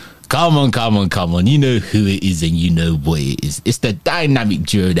Come on. You know who it is and you know what it is. It's the dynamic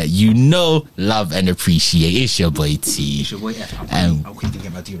duo that you know, love and appreciate. It's your boy T. It's your boy F. I'll quickly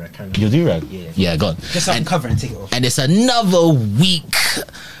get my do-rag. Your do-rag? Yeah, go on. Just so I can cover and take it off. And it's another week,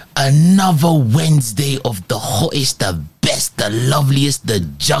 another Wednesday of the hottest, the best, the loveliest, the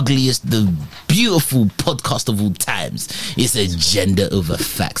juggliest, the beautiful podcast of all times. It's Agenda Over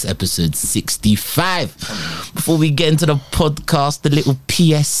Facts, episode 65. Before we get into the podcast, the little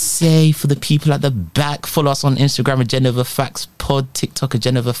PSA for the people at the back. Follow us on Instagram, Agenda Over Facts Pod, TikTok,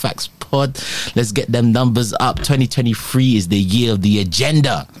 Agenda Over Facts Pod. Let's get them numbers up. 2023 is the year of the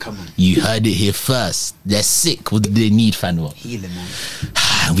agenda. Come on. You heard it here first. They're sick. What do they need, Fanwa? Healing, man.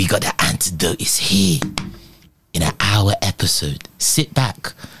 We got the antidote. It's here. In an hour episode. Sit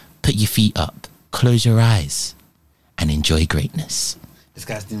back, put your feet up, close your eyes, and enjoy greatness. This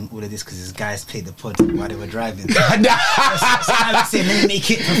guy's doing all of this because his guys played the pod while they were driving. So I would say, let me make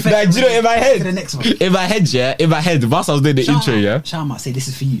it professional. Nah, do you know, in my head, to the next one. in my head, whilst I was doing the intro, Shama, say this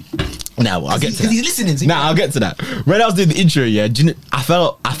is for you. Now I'll get to that. Because he's listening. So I'll get to that. When I was doing the intro, do you know, I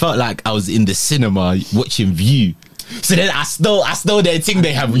felt like I was in the cinema watching View. So then I stole their thing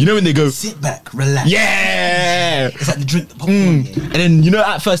they have. You know when they go, sit back, relax. Yeah. It's like the drink, the popcorn. Yeah. And then, you know,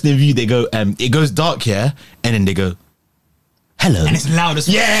 at first in View, they go, it goes dark, and then they go, hello. And it's loud as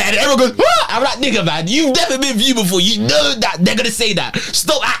well. Yeah, and everyone goes, what? I'm like, nigga, man, you've never been View before. You know that they're going to say that.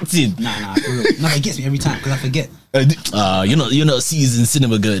 Stop acting. Nah, for real. No, it gets me every time because I forget. You're not seasoned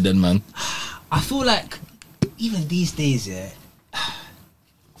cinema good then, man. I feel like even these days, the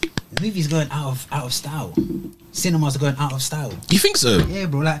movie's going out of style. Cinemas are going out of style. You think so? Yeah,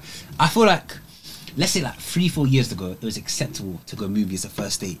 bro. Like, I feel like, let's say like 3-4 years ago, it was acceptable to go movies as a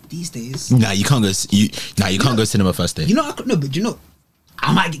first date. These days, Nah, you can't go. You can't go cinema first date. You know, but you know,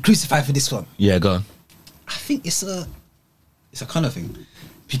 I might get crucified for this one. Yeah, go on. I think it's a colour thing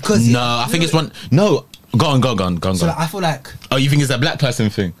because I think it's one. No, go on. So like, I feel like, oh, you think it's a black person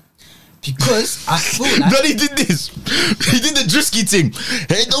thing? Because I feel like But he did this. He did the Drisky thing.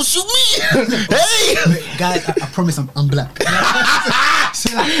 Hey, don't shoot me. Hey, guys, I promise I'm black.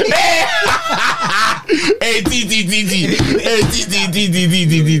 So like, hey, T.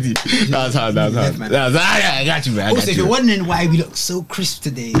 That's hard. I got you, man. Also, if you're wondering why we look so crisp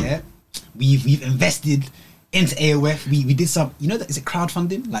today, we've invested into AOF. We did some, you know, that is it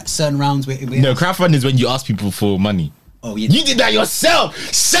crowdfunding? Like certain rounds where no, crowdfunding is when you ask people for money. Oh yeah, you did that yourself.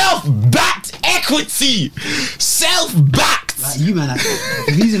 Self-backed equity. Self-backed. Like you, man.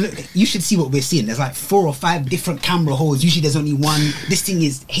 Like, you should see what we're seeing. There's like 4 or 5 different camera holes. Usually there's only one. This thing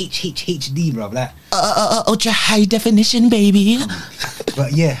is HD, bro. Like ultra high definition, baby.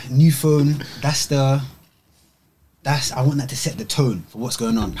 But yeah, new phone. I want that to set the tone for what's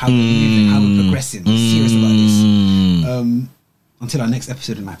going on. How we're moving, how we're progressing. We're serious about this. Until our next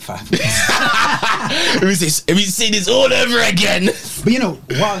episode in like 5 weeks. we say this all over again. But you know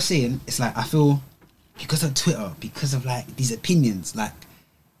what I was saying, it's like I feel because of Twitter, because of like these opinions, like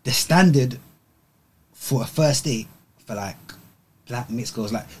the standard for a first date for like black mixed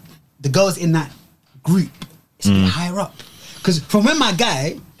girls, like the girls in that group, it's a bit higher up. Because from when my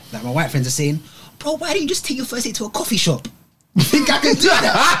guy, like my white friends are saying, bro, why don't you just take your first date to a coffee shop? You think I can do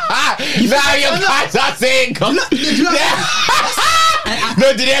that? Now your guys are saying coffee shop.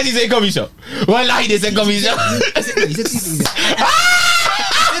 No, did they actually say coffee shop? Well, like they said coffee shop.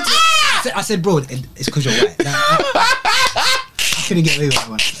 I said, bro, it's because you're white. I couldn't get away with that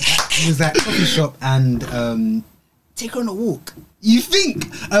one. It was like coffee shop and take her on a walk. You think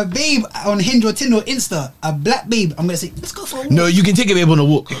a babe on Hinge or Tinder or Insta, a black babe, I'm going to say, let's go for a walk. No, you can take a babe on a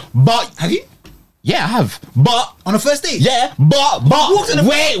walk. But have you? Yeah, I have. But on a first date? Yeah, but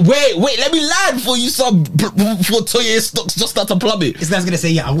wait, let me land before you start before Toya just start to plumb it. This guy's gonna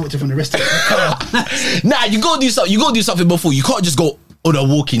say, yeah, I walked her from the restaurant. Nah, you gotta do something before. You can't just go on a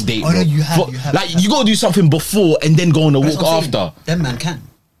walking date. Oh no, you have. Like you gotta do something before and then go on a walk after. Them man can.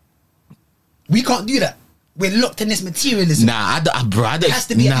 We can't do that. We're locked in this materialism. Nah, bro, it has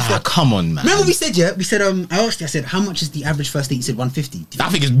to be. Nah, come on, man. Remember we said, I asked you, I said, how much is the average first date? You said 150. I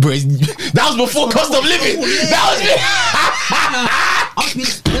think that was before cost of living. Yeah. That was me.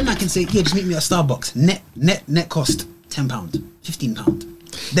 Then I can say, yeah, just meet me at Starbucks. Net cost £10,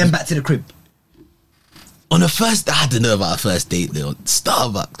 £15. Then back to the crib. On a first, I don't know about a first date though.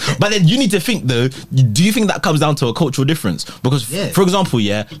 Starbucks, but then you need to think though. Do you think that comes down to a cultural difference? Because, for example,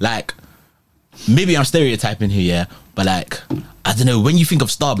 like. Maybe I'm stereotyping here, but like, I don't know, when you think of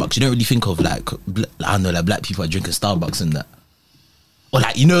Starbucks, you don't really think of like, I don't know, like black people are drinking Starbucks and that. Or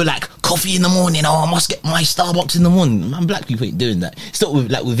like, you know, like coffee in the morning, I must get my Starbucks in the morning. Man, black people ain't doing that. It's not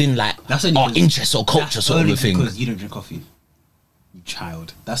within like our interests or culture sort of a thing. Because you don't drink coffee. You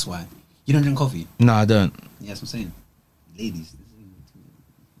child. That's why. You don't drink coffee? No, I don't. Yeah, that's what I'm saying. Ladies.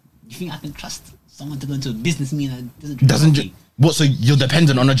 You think I can trust someone to go into a business meeting that doesn't drink coffee? What? So you're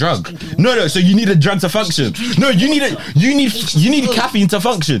dependent on a drug? No. So you need a drug to function. No, you need caffeine to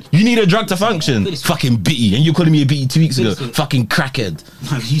function. You need a drug to function. Fucking bitty, and you're calling me a bitty 2 weeks ago. Fucking crackhead.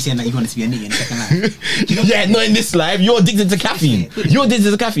 No, you saying that you wanted to be a nigga in the second life? Yeah, not in this life. You're addicted to caffeine. You're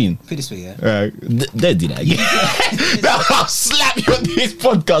addicted to caffeine. Put it this way, yeah. Don't do that. Yeah. I'll slap you on this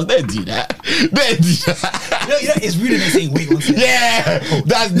podcast. Don't do that. Don't do that. You know, it's ruder than saying wait one second. Yeah,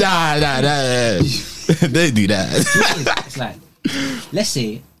 that's nah. Don't do that. It's like, let's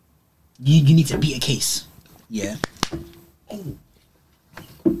say you need to beat a case. Yeah. Oh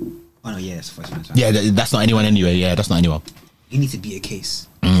no, yeah, that's the first one. Yeah, that's not anyone anyway. Yeah, that's not anyone. You need to beat a case.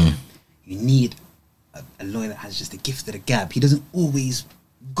 You need a lawyer that has just the gift of the gab. He doesn't always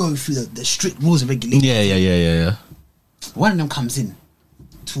go through the strict rules and regulations. Yeah. One of them comes in,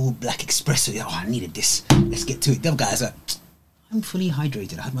 tall black espresso. Oh, I needed this. Let's get to it. The other guy's like, I'm fully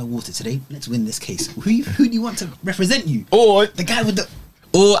hydrated. I had my water today. Let's win this case. Who do you want to represent you? Or the guy with the.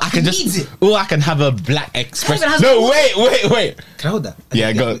 Or I can Or I can have a black espresso. No, wait. Can I hold that?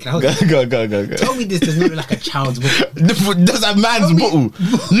 Yeah, go. Tell me this does not look like a child's bottle. That's a man's bottle.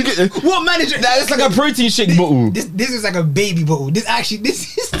 You get what manager? It's like a protein shake bottle. This is like a baby bottle. This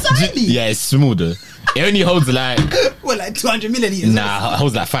is tiny. Yeah, it's small though. It only holds like like 200 milliliters. Nah, it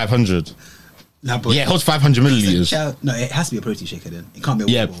holds like 500. Nah, but yeah, it holds 500 milliliters. No, it has to be a protein shaker then. It can't be a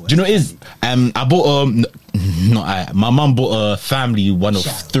yeah. water. Do you know what it is? I bought my mum bought a family one of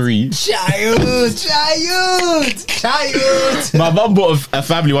 3. Child. My mum bought a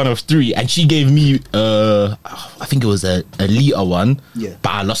family one of 3, and she gave me I think it was a liter one. Yeah. But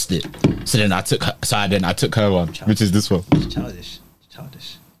I lost it. So then I took her one, which is this one. Childish.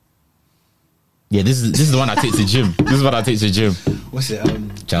 Yeah, this is the one I take to the gym. This is what I take to the gym. What's it?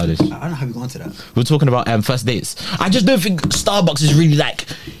 Childish. I don't know how we got onto that. We're talking about first dates. I just don't think Starbucks is really like.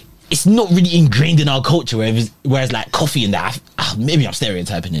 It's not really ingrained in our culture. Whereas like coffee and that, maybe I'm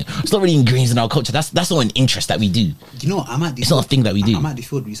stereotyping it. It's not really ingrained in our culture. That's not an interest that we do. You know what? I might do. It's not a thing that we do. I might do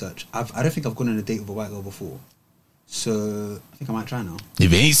field research. I don't think I've gone on a date with a white girl before. So I think I might try now.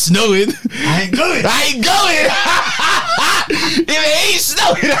 If it ain't snowing, I ain't going. If it ain't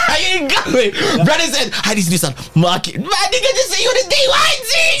snowing, I ain't going. Brother said, I need to do some market. My nigga just say you on a date.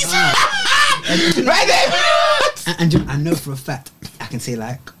 Right there. And I know for a fact, I can say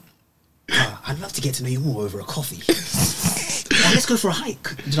like, I'd love to get to know you more over a coffee. Let's go for a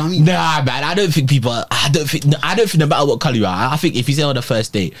hike. Do you know what I mean? Nah, man. I don't think no matter what colour you are. I think if you say on the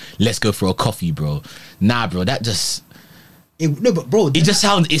first date, let's go for a coffee, bro. Nah, bro. That just. No, but bro, it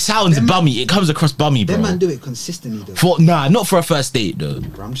sounds bummy. It comes across bummy, bro. Them man do it consistently though. Not for a first date though.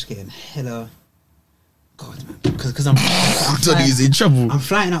 Bro, I'm just getting hella. God, man, because I'm he's in trouble. I'm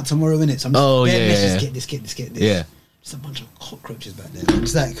flying out tomorrow, innit? So I'm just, get this. Yeah. Just a bunch of cockroaches back there.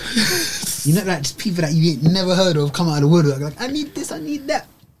 It's like, you know, like just people that you ain't never heard of come out of the woodwork. Like, I need this, I need that.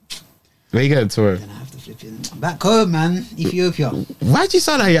 Where you going tomorrow? Then I have to flip in. Back home, man. Ethiopia. Why'd you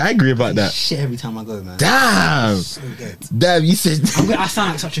sound like you're angry about that? Shit every time I go, man. Damn. So dead. Damn, you said. I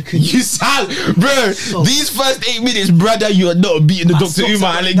sound like such a coon. You sound, bro. These first 8 minutes, brother, you are not beating the Dr.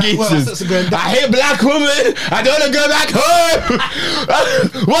 Umar allegations. I hate black women. I don't want to go back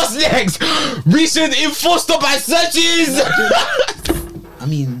home. What's next? Recent enforced stop by searches. I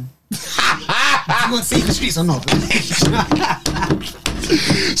mean, you want to save the streets or not?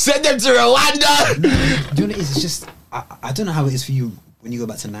 Send them to Rwanda. Do you know what it is? It's just I don't know how it is for you when you go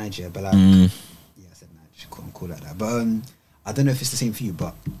back to Nigeria, but like yeah, I said Nigeria, I'm cool like that. But I don't know if it's the same for you,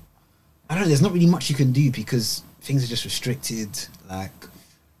 but I don't know, there's not really much you can do because things are just restricted, like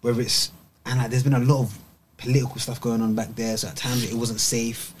whether it's there's been a lot of political stuff going on back there, so at times it wasn't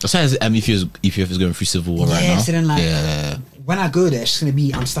safe. That's why Ethiopia's going through civil war right now. So then when I go there, it's just gonna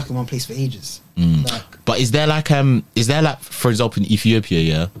be I'm stuck in one place for ages. But is there like for example in Ethiopia,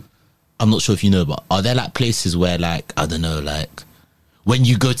 yeah, I'm not sure if you know, but are there like places where like I don't know, like when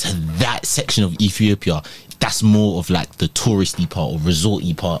you go to that section of Ethiopia, that's more of like the touristy part or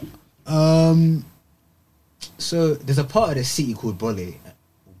resorty part? So there's a part of the city called Bole,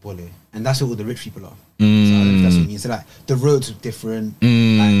 and that's where all the rich people are. So I don't know if that's what it means. So like the roads are different, like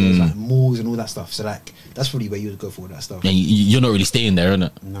there's like malls and all that stuff. So like that's probably where you would go for all that stuff. And you're not really staying there,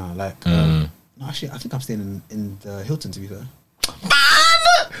 innit? No, like no, actually I think I'm staying in the Hilton, to be fair. Man!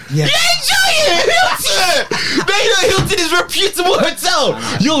 Yeah. You enjoy it! Hilton! Man, Hilton is a reputable hotel.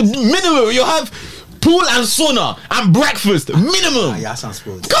 You'll minimum, you'll have pool and sauna and breakfast. Minimum. Yeah, that sounds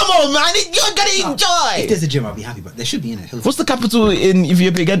spoiled. Come on, man. You're gonna enjoy. If there's a gym, I'll be happy, but there should be in it. Hilton. What's the capital in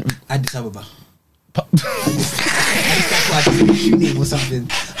Ethiopia again? Addis Ababa. I just a shoe name or something.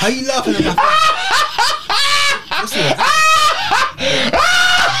 How you laughing at my What's it?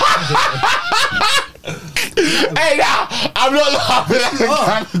 Hey, now I'm not laughing at the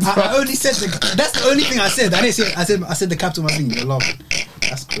capital. I only said that's the only thing I said. I didn't say. I said the capital. My thing. You're laughing.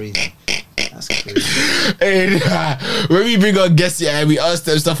 That's crazy. That's crazy. Hey, nah, when we bring on guests here and we ask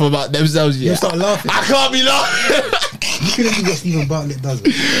them stuff about themselves, You start laughing. I can't be laughing. You couldn't do what Stephen Bartlett does.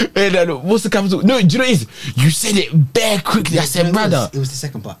 It. Hey, no, what's the capital? No, do you know what it is? You said it bare quickly. I said, brother. It was the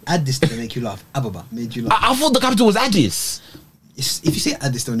second part. Add this to make you laugh. Ababa made you laugh. I thought the capital was Addis. If you say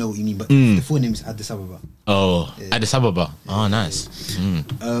Addis, don't know what you mean, but the full name is Addis Ababa. Oh, yeah. Addis Ababa. Oh, nice.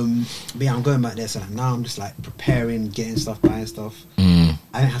 But yeah, I'm going back there. So like, now I'm just like preparing, getting stuff, buying stuff. I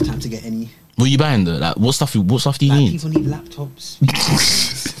don't have time to get any. What are you buying though? Like, what stuff do you need? People need laptops.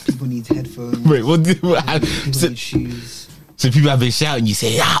 People need headphones. Wait, what? People need shoes. So people have been shouting. You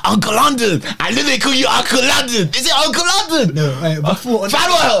say, Uncle London. I know they call you Uncle London. Is it Uncle London? No, before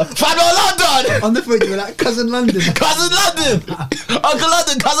Fanwell London. On the phone, you were like Cousin London. Cousin London. Uncle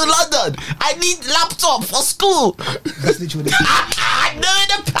London. Cousin London. I need laptop for school. That's literally what I know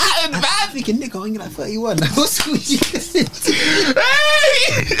the pattern, man. I'm thinking, Nick, I'm like 31. Like, what school did you get into?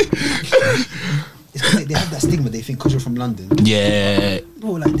 Hey. It's because they have that stigma. They think because you're from London. Yeah.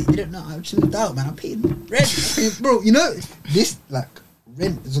 Bro, like they don't know. I just lived out, man. I'm paying rent. Bro, you know this like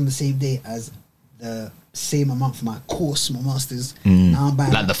rent is on the same day as the same amount for my course, my masters. Now I'm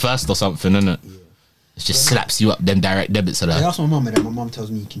buying like the first or something, isn't it? Yeah. It just slaps you up. Them direct debits are I like. asked my mum, and then my mum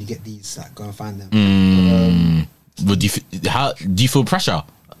tells me, "Can you get these? Like, go and find them." But do you feel pressure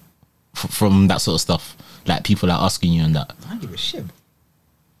from that sort of stuff? Like people like asking you and that. I don't give a shit.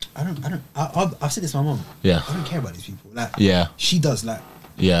 I've said this to my mum. Yeah. I don't care about these people. Like, yeah. She does. Like,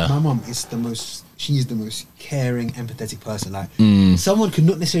 yeah. My mum is she's the most caring, empathetic person. Like, someone could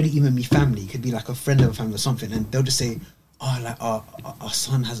not necessarily even be family. Could be like a friend of a family or something, and they'll just say, "Oh, like our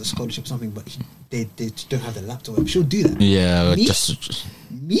son has a scholarship or something," but they don't have the laptop. She'll do that. Yeah.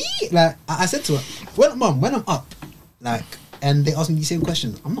 Me? Like, I said to her, when I'm up, like, and they ask me the same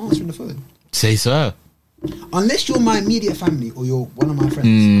questions, I'm not answering the phone. Say so. Unless you're my immediate family or you're one of my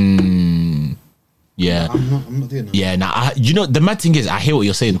friends. Yeah. I'm not doing that. Yeah, now, you know, the mad thing is, I hear what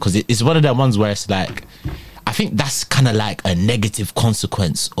you're saying, because it's one of them ones where it's like, I think that's kind of like a negative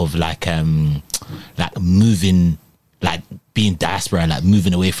consequence of like moving, like being diaspora, like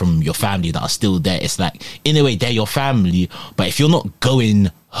moving away from your family that are still there. It's like, in a way, they're your family, but if you're not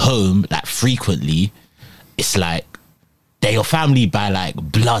going home like frequently, it's like they're your family by like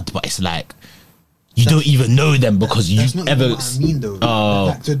blood, but it's like you don't even know them because you that's not ever. Even what I mean though. Oh,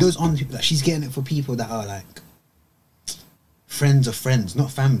 like, so those aren't people. Like, she's getting it for people that are like friends of friends, not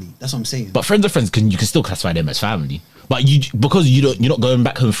family. That's what I'm saying. but friends of friends you can still classify them as family. But because you're not going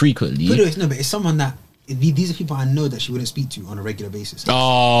back home frequently. But it's someone that these are people I know that she wouldn't speak to on a regular basis.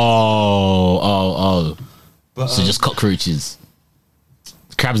 Oh. But, so just cockroaches,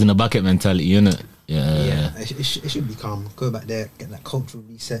 crabs in a bucket mentality, innit? Yeah. It should be calm. Go back there, get that cultural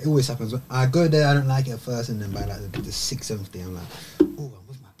reset. It always happens. I go there, I don't like it at first, and then by like the 6th, 7th day, I'm like, oh, I'm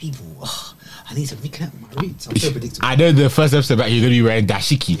with my people. Oh, I need to reconnect with my roots. I'm so predictable. I know the first episode back, you're gonna be wearing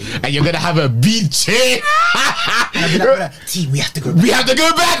dashiki, and you're gonna have a bead chain. And I'll be like, team, we have to go back. We have to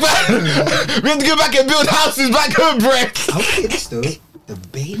go back, man. We have to go back and build houses back home, bro. I'll say this though, the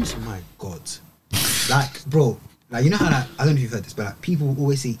babes, my god, like, bro, like, you know how, like, I don't know if you've heard this, but like, people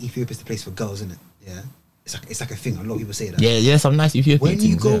always say Ethiopia's the place for girls, isn't it? Yeah, it's like a thing. A lot of people say that. Yeah, some nice Ethiopian When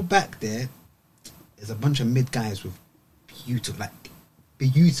you things, go back there, there's a bunch of mid guys with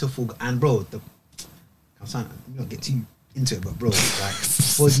beautiful, and bro, I'm sorry, I'm not get too into it, but bro, like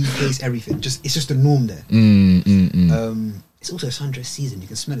body, face, everything. It's just the norm there. It's also sundress season. You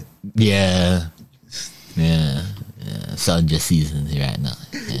can smell it. Yeah. Sundress season right now.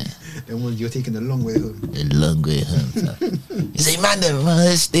 Yeah. Then when you're taking the long way home. The long way home. So. You say, man,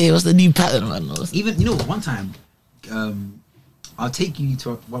 let's stay. What's the new pattern, man? Even, you know, one time, I'll take you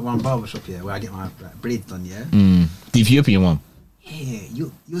to one barbershop here where I get my braids done. Yeah. The Ethiopian one. Yeah,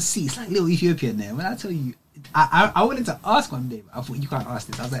 you'll see. It's like little Ethiopian there. When I tell you, I wanted to ask one day, but I thought you can't ask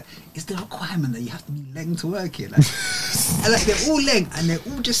this. I was like, is there a requirement that you have to be leng to work here? Like, and like they're all leng and they're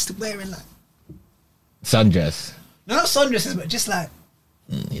all just wearing like sundress. No, not sundresses, but just like.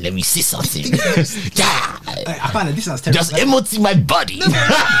 Let me see something. Yeah. I found that this sounds terrible. Just emote my body. No,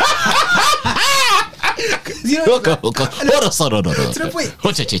 you know, no. To the point.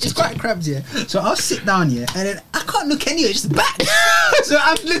 It's quite cramped here. So I'll sit down here and then I can't look anywhere, just back. So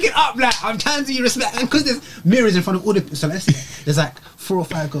I'm looking up like I'm trying to be respect, and because there's mirrors in front of all the, so let's see, there's like 4 or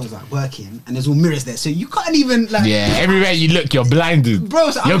 5 girls like working and there's all mirrors there, so you can't even like. Yeah, everywhere you look, you're blinded.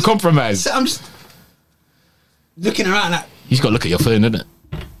 Bro, so you're compromised. So I'm just. looking around like. You just got to look at your phone, innit?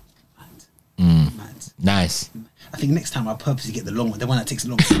 Mad. Nice. I think next time I'll purposely get the long one, the one that takes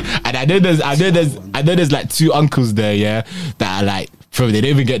long. And I know there's like two uncles there, yeah, that are like, bro, they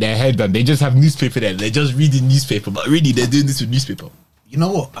don't even get their hair done. They just have newspaper there. They're just reading newspaper, but really they're doing this with newspaper. You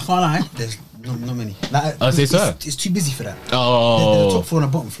know what? I can't lie. There's not many. Like, it's too busy for that. Oh. The top floor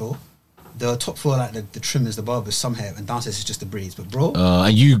and the bottom floor. The top floor, like the trimmers, the barbers, some hair, and downstairs is just the braids. But bro,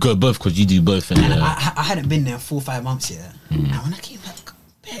 and you go both because you do both. And I hadn't been there 4 or 5 months yet. And when I came back,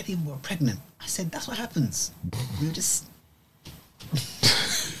 bare people were pregnant. I said, that's what happens. You just.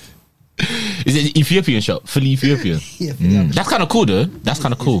 Is it Ethiopian shop? Fully Ethiopian? Yeah, That's kind of cool though. That's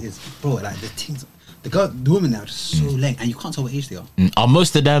kind of cool. It is. Bro, like the things, the women there are just so late, and you can't tell what age they are. Are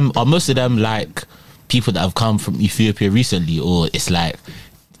most of them like people that have come from Ethiopia recently, or it's like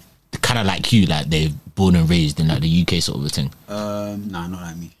kind of like you, like they've born and raised in like the UK sort of a thing? Nah, not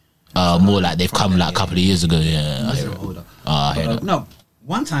like me. More like they've come like a couple of years ago. Yeah, I hear it. Older. I hear that. No,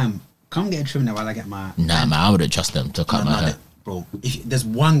 one time, come get a trim there while I get my. Nah, man, I wouldn't trust them to cut my hair. Bro, if there's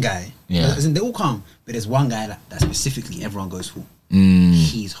one guy, yeah, they all come, but there's one guy that specifically everyone goes for.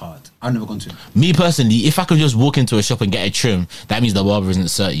 He's hard. I've never gone to him. Me personally, if I could just walk into a shop and get a trim, that means the barber isn't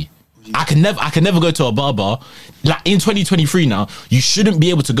 30. I can never go to a barber. Like in 2023 now, you shouldn't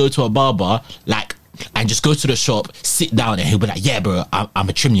be able to go to a barber like and just go to the shop, sit down, and he'll be like, yeah, bro, I'm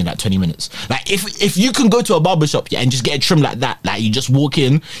a trim you in like 20 minutes. Like if you can go to a barber shop, yeah, and just get a trim like that, like you just walk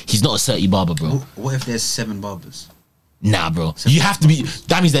in, he's not a 30 barber, bro. What if there's 7 barbers? Nah, bro. You have to be.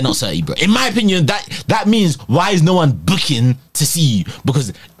 That means they're not 30, bro. In my opinion, that means why is no one booking to see you?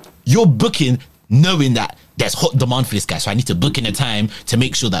 Because you're booking knowing that there's hot demand for this guy, so I need to book in a time to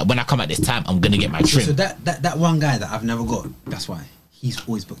make sure that when I come at this time, I'm gonna get my trim. So that one guy that I've never got, that's why he's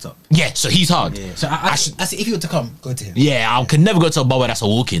always booked up. Yeah, so he's hard. Yeah. So I say if you were to come, go to him. Yeah, I can never go to a barber that's a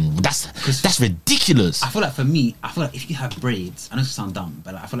walk-in. That's ridiculous. I feel like for me, if you have braids, I know this sounds dumb,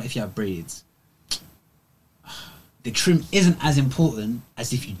 but like, I feel like if you have braids, the trim isn't as important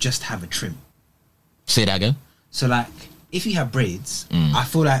as if you just have a trim. Say that again. So like, if you have braids, I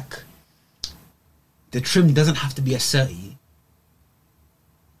feel like the trim doesn't have to be a 30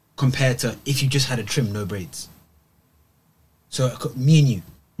 compared to if you just had a trim, no braids. So me and you.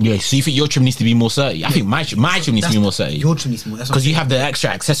 Yeah, so you think your trim needs to be more 30? I think my trim needs to be more 30. Your trim needs to be more, because you have the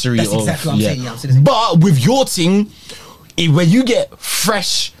extra accessory. That's exactly what I'm saying. Yeah, I'm saying but with your thing, when you get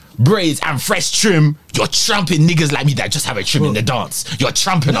fresh braids and fresh trim, you're tramping niggas like me that just have a trim in the dance. You're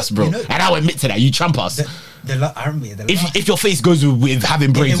tramping us, bro. And I'll admit to that. You tramp us. I remember if your face goes with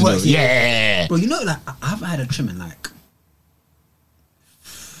having braids, it works, yeah. Bro, you know, like I haven't had a trim in like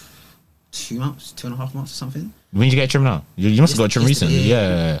 2 months, 2.5 months or something. When did you get a trim now? You must have got a trim recently.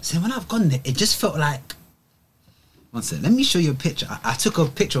 Yeah. So when I've gone there, it just felt like. One sec. Let me show you a picture. I took a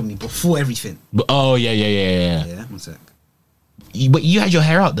picture of me before everything. Oh yeah. Yeah. One sec. But you had your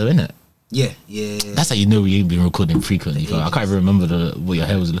hair out though, innit? Yeah. That's how you know we ain't been recording frequently. I can't even remember what your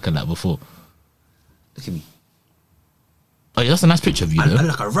hair was looking like before. Look at me. Oh, yeah, that's a nice picture of you, though. I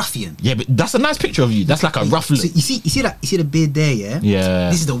look like a ruffian. Yeah, but that's a nice picture of you. That's like a rough look. So you see the beard there, yeah? Yeah.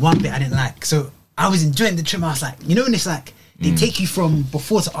 This is the one bit I didn't like. So I was enjoying the trim. I was like, you know when it's like they take you from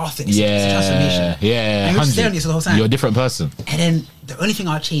before to after. It's a transformation. Yeah. And you're just staring at this the whole time. You're a different person. And then the only thing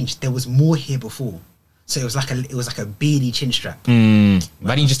I changed, there was more here before. So it was like a beardy chin strap. Why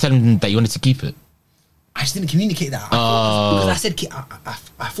didn't you just tell him that you wanted to keep it? I just didn't communicate that. Because I said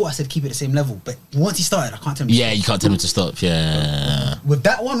I thought I said keep it the same level, but once he started, I can't tell him. Yeah, you can't tell him to stop. Yeah. With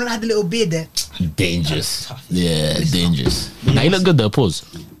that one, when I had the little beard there, dangerous. Yeah, dangerous. Now you look good though. Pause.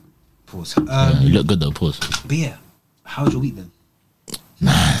 Pause. You look good though. Pause. But yeah, how was your week then?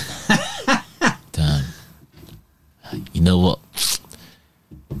 Man, damn. You know what?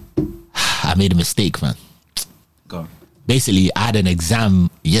 I made a mistake, man. Go on. Basically, I had an exam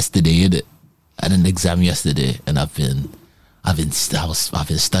yesterday, innit? And I've been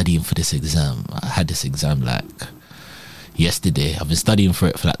studying for this exam. I had this exam like yesterday. I've been studying for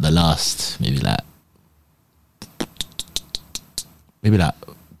it for like the last maybe like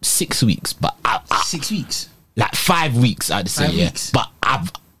 6 weeks. But 6 weeks, like 5 weeks, I'd say. 5 Yeah. weeks. But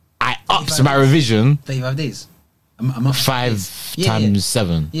I upped my revision. 35 days. I'm up 5 times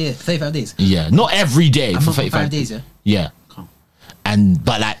 7. Yeah, 35 days. Yeah, not every day for 35 days. Yeah. Yeah.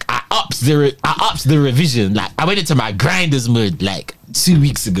 But like I upped the revision. Like I went into my grinders mode like 2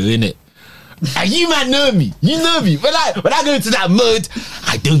 weeks ago, innit? And you man know me. You know me. When I go into that mode,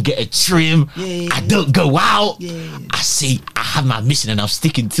 I don't get a trim. I don't go out. I say I have my mission and I'm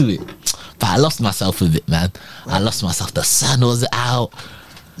sticking to it. But I lost myself with it, man. I lost myself. The sun was out.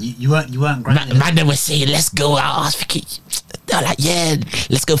 You weren't grinding. Man, they were saying let's go out. I was thinking They're like, yeah,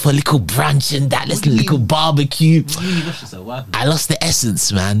 let's go for a little brunch and that. Let's do a little barbecue. What do you mean you lost yourself? What happened? I lost the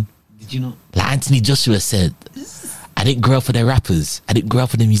essence, man. Did you not? Like Anthony Joshua said, I didn't grow up on the rappers. I didn't grow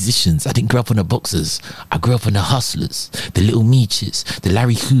up on the musicians. I didn't grow up on the boxers. I grew up on the hustlers, the Little Meeches, the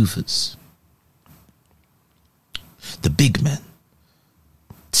Larry Hoovers, the big men,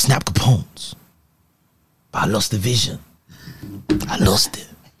 Snap Capones. But I lost the vision. I lost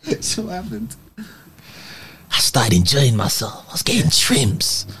it. So what happened? I started enjoying myself. I was getting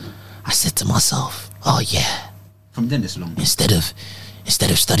trims. I said to myself, oh yeah. From then it's long. Instead of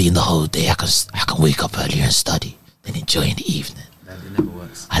studying the whole day, I can wake up earlier and study, then enjoy in the evening. It never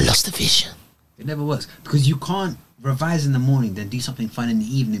works. I lost the vision. It never works. Because you can't revise in the morning, then do something fun in the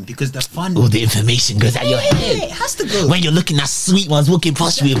evening, because the fun... All the information goes out your head. It has to go. When you're looking at sweet ones walking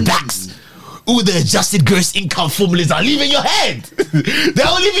past you with backs, all the adjusted gross income formulas are leaving your head. They're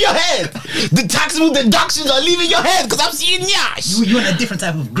all leaving your head. The taxable deductions are leaving your head because I'm seeing yash. You want a different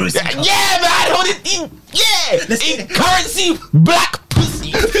type of gross income. Yeah, man. Hold it in. Yeah. Let's in currency, black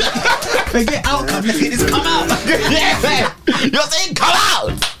pussy. Forget outcome. Let's get this come out. Yeah, man. You're saying come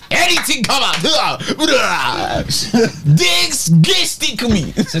out. Anything come out. Dicks, get stick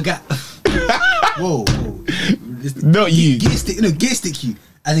me. So, whoa. Not you. Get stick you.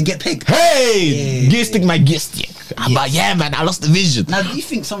 And then get pegged. Hey, get stick my get stick. But yeah, man, I lost the vision. Now, do you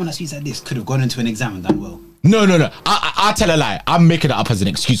think someone that speaks like this could have gone into an exam and done well? No. I'll tell a lie. I'm making it up as an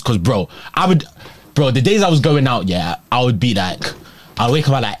excuse because, bro, the days I was going out, yeah, I would be like, I'll wake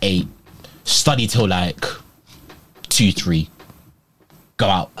up at like 8, study till like 2, 3, go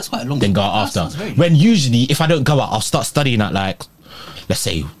out. That's quite a long then go out after. When usually, if I don't go out, I'll start studying at like, let's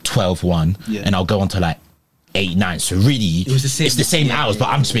say 12, 1, and I'll go on to like 8, 9. So really, it's the same hours, but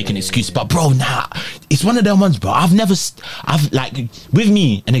I'm just making an excuse. But bro, nah, it's one of them ones, bro. I've like, with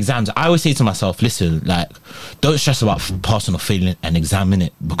me and exams, I always say to myself, listen, like, don't stress about passing or failing an exam in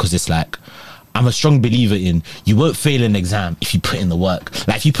it, because it's like, I'm a strong believer in you won't fail an exam if you put in the work.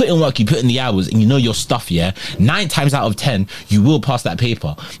 Like, if you put in work, you put in the hours, and you know your stuff, yeah, 9 times out of 10, you will pass that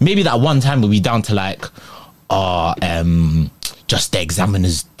paper. Maybe that one time will be down to like, just the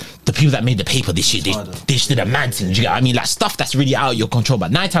examiners, the people that made the paper this year, they did a mad thing. Do you get what I mean? Like, stuff that's really out of your control.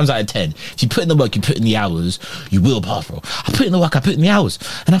 But 9 times out of 10, if you put in the work, you put in the hours, you will pass, bro. I put in the work, I put in the hours,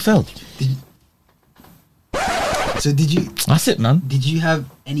 and I failed. So did you? That's it, man. Did you have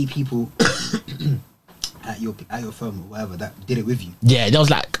any people at your firm or whatever that did it with you? Yeah, there was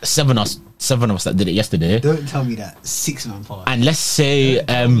like 7 of us that did it yesterday. Don't tell me that 6-man part. And let's say,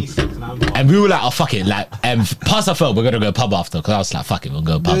 and we were like, oh fuck it, like, pass or fail, we're gonna go pub after, because I was like, fuck it, we'll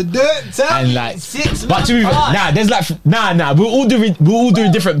go pub. Don't tell and me like, 6-man but to be fair, there's like, we're all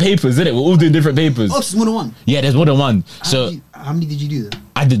doing different papers, isn't it? We're all doing different papers. Oh, it's more than one. Yeah, there's more than one. How many did you do then?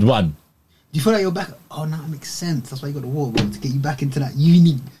 I did 1. Do you feel like you're back? Oh, now it makes sense. That's why you got the water, bro, to get you back into that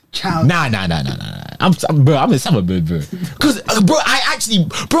uni child. Nah. I'm in summer mood, bro. Because, bro,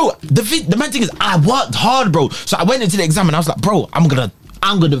 the main thing is I worked hard, bro. So I went into the exam and I was like, bro, I'm gonna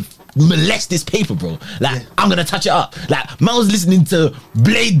molest this paper, bro. Like, I'm gonna touch it up. Like, man was listening to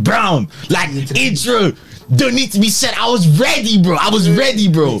Blade Brown, like, intro. Don't need to be said. I was ready, bro.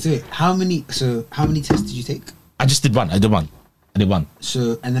 Wait, how many tests did you take? I just did 1. I did one.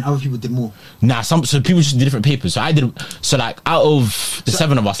 So, and then other people did more? Nah, so people just did different papers. So like, out of the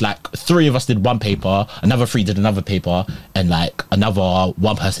 7 of us, like 3 of us did 1 paper, another 3 did another paper, and like another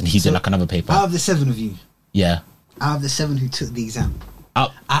 1 person, he did like another paper. Out of the 7 of you? Yeah. Out of the 7 who took the exam?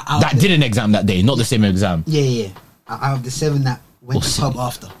 That did an exam that day, not the same exam. Yeah. Out of the 7 that went to pub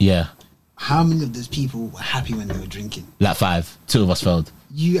after? Yeah. How many of those people were happy when they were drinking? Like 5. 2 of us failed.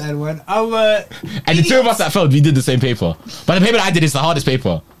 You had 1. And the 2 of us that failed, we did the same paper. But the paper that I did is the hardest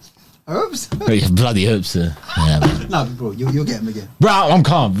paper. I hope so. Bloody hope so. Yeah, man. No, bro, you'll get him again. Bro, I'm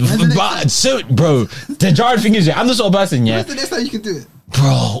calm. Bro, the jarring thing is, I'm the sort of person, yeah. When's the next time you can do it?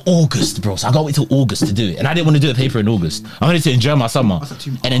 Bro, August, bro. So I gotta wait till August to do it, and I didn't want to do a paper in August. I wanted to enjoy my summer,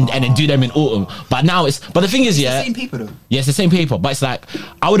 and then do them in autumn. But now but the thing is, it's the same paper though. Yeah, it's the same paper, but it's like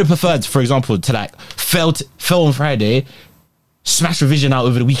I would have preferred, for example, to like fail on Friday, smash revision out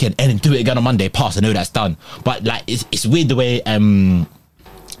over the weekend, and then do it again on Monday. Pass. I know that's done, but like it's weird the way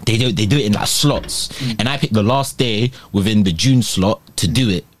they do it in like slots, and I picked the last day within the June slot to do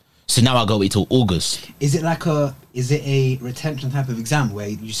it. So now I gotta wait till August. Is it a retention type of exam where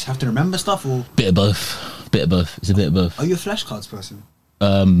you just have to remember stuff, or bit of both? It's a bit of both. Are you a flashcards person?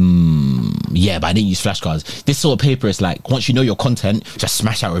 Yeah, but I didn't use flashcards. This sort of paper is like, once you know your content, just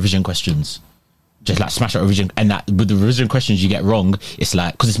smash out revision questions. Just like smash out revision, and that with the revision questions you get wrong, it's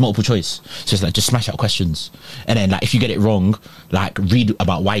like, because it's multiple choice, so it's like just smash out questions, and then like if you get it wrong, like read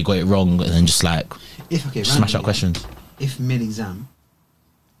about why you got it wrong, and then just like smash out questions. if mid-exam,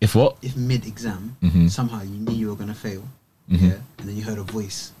 If what? if mid-exam, somehow you knew you were going to fail, yeah, and then you heard a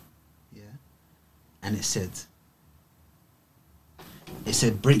voice, yeah, and it said,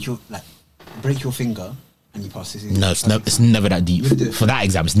 break your finger, and you pass this. No, it's never that deep. For that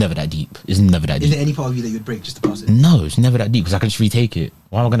exam, it's never that deep. It's never that deep. Is there any part of you that you'd break just to pass it? No, it's never that deep because I can just retake it.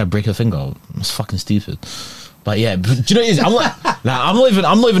 Why am I gonna break a finger? It's fucking stupid. But yeah, do you know what it is? I'm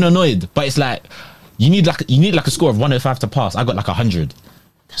not even annoyed. But it's like you need like a score of 105 to pass. I got like 100.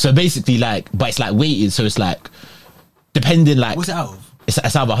 So basically, but it's like weighted. So it's like depending like what's it out of? It's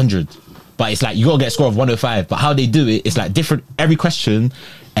out of 100. But it's like you gotta get a score of 105. But how they do it, it's like different every question.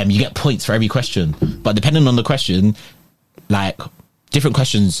 You get points for every question. But depending on the question, like different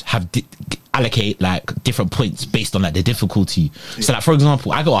questions have allocate like different points based on like the difficulty. Yeah. So like for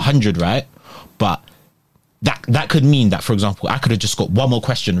example, I got 100 right, but that could mean that for example I could have just got one more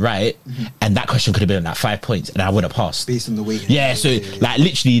question right, and that question could have been like 5 points, and I would have passed based on the weight. Yeah, so like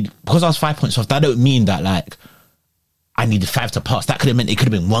literally because I was 5 points off, that don't mean that like I needed 5 to pass. That could have meant it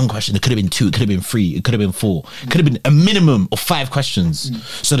could have been one question, it could have been 2, it could have been 3, it could have been 4, it could have been a minimum of 5 questions.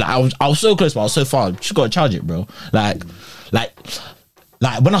 So like I was so close, but I was so far. I just gotta charge it, bro. Like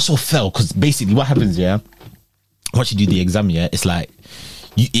when I saw fail, because basically what happens, yeah, once you do the exam, yeah, it's like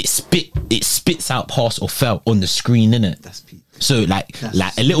it spits out pass or fail on the screen, innit? That's peak. So like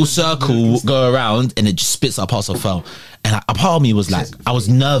a little circle will go around and it just spits out pass or fail. And like, a part of me was like, I was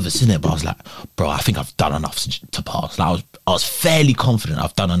nervous, innit? But I was like, bro, I think I've done enough to pass. Like I was fairly confident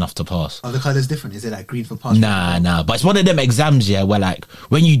I've done enough to pass. Are the colours different? Is it like green for pass? Nah. But it's one of them exams, yeah, where like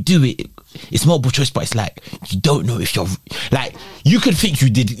when you do it, it's multiple choice, but it's like you don't know if you're like you could think you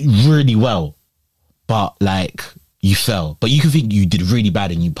did really well, but like you fell. But you could think you did really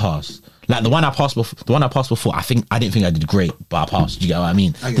bad and you passed. Like the one I passed before, I didn't think I did great, but I passed. You get what I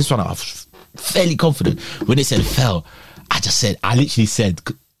mean? This one I was fairly confident. When it said fell, I literally said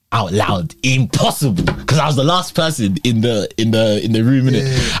out loud, impossible, because I was the last person in the room, innit?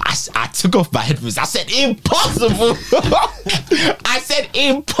 Yeah. I took off my headphones. I said impossible. I said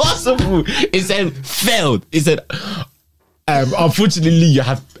impossible. It said failed. It said unfortunately you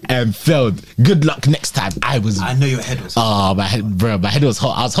have failed. Good luck next time. I know your head was hot. My head was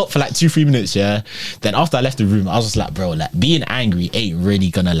hot. I was hot for like 2-3 minutes, yeah. Then after I left the room, I was just like, bro, like being angry ain't really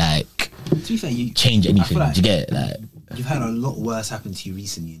gonna like to be fair, change anything. Like, do you get it? Like you've had a lot worse happen to you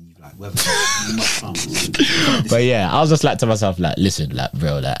recently, and you've like weathered much fun. But yeah, I was just like to myself, like, listen, like,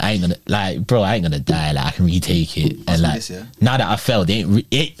 bro, like, I ain't gonna die. Like, I can retake it. And like, now that I failed,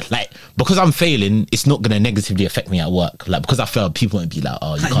 because I'm failing, it's not gonna negatively affect me at work. Like, because I failed, people won't be like,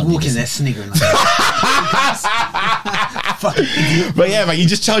 oh, you can't walk in there sniggering. Like, but yeah, man, you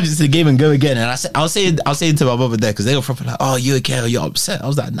just charge it to the game and go again. And I was saying to my mother there, because they were probably like, oh, you okay? Or you're upset? I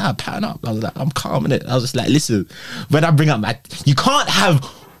was like, nah, pattern up. I was like, I'm calm in it. I was just like, listen, when I bring up you can't have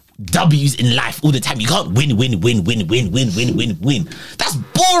W's in life all the time. You can't win. That's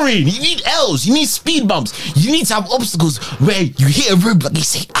boring. You need L's. You need speed bumps. You need to have obstacles where you hit a roadblock and you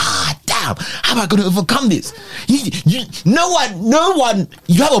say, damn, how am I going to overcome this? No one.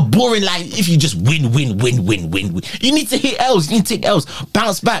 You have a boring life if you just win. You need to hit L's. You need to take L's.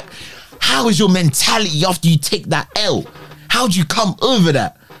 Bounce back. How is your mentality after you take that L? How do you come over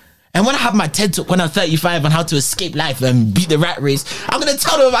that? And when I have my TED Talk when I'm 35 on how to escape life and beat the rat race, I'm going to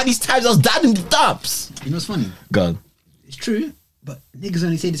tell them about these times I was down in the dumps. You know what's funny? Go on. It's true, but niggas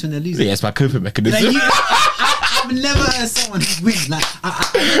only say this when they're losing. Yeah, it's my coping mechanism. Like I've never heard someone who wins. Like,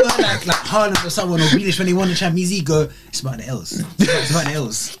 I never heard like Haaland or someone or Grealish when they won the Champions League go, it's about the L's. It's about the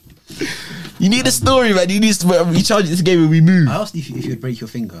L's. You need a story, man. You need to recharge this game and we move. I asked if you would break your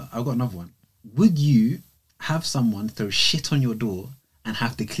finger. I've got another one. Would you have someone throw shit on your door and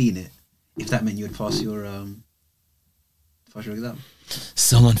have to clean it if that meant you would pass your exam?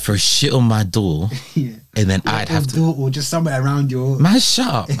 Someone throw shit on my door, yeah, and then I'd have to, or just somewhere around your man. Shut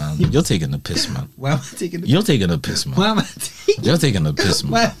up, man. You're taking the piss, man. Why am I taking the piss? You're taking the piss, man. Why am I taking? You're taking the piss,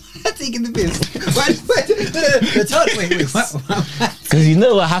 man. Why am I taking the piss? Wait. Because you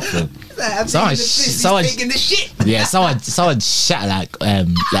know what happened. Someone taking the shit. Yeah, someone shat like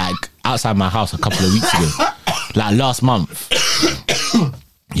outside my house a couple of weeks ago, like last month.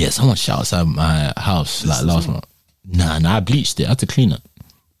 Yeah, someone shot outside my house like last month. Nah, I bleached it. I had to clean it.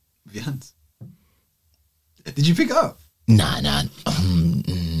 With your hands? Did you pick it up? Nah.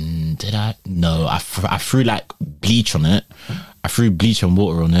 Did I? No, I threw like bleach on it. I threw bleach and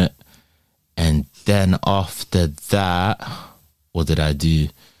water on it. And then after that, what did I do?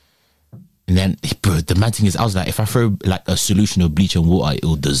 And then, bro, the mad thing is, I was like, if I throw like a solution of bleach and water, it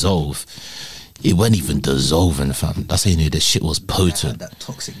will dissolve. It weren't even dissolving, fam. That's how you knew the shit was potent. That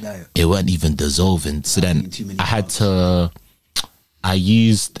toxic diet. It weren't even dissolving. So then I had to. I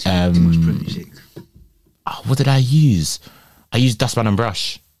used Too much protein shake. what did I use? I used dustpan and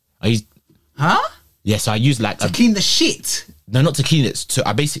brush. I used yeah. So I used like to clean the shit. No, not to clean it. So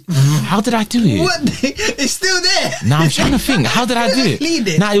I basically. How did I do it? What? It's still there. Now I'm trying to think. How did I do it? Clean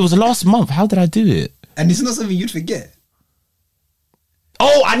it. Nah, it was last month. How did I do it? And it's not something you'd forget.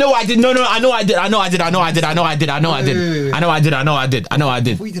 Oh, I know I did. No, I know I did. I know I did. Wait.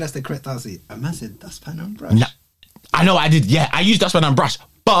 Before you did, that's the correct answer. A man said dustpan and brush. Nah, I know I did. Yeah, I used dustpan and brush.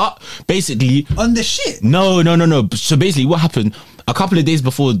 But basically, on the shit. No. So basically, what happened? A couple of days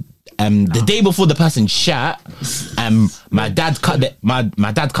before, the day before the person shat, my dad cut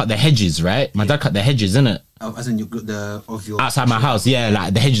the hedges. Right, my dad cut the hedges, innit? Oh, as in your outside my house, yeah,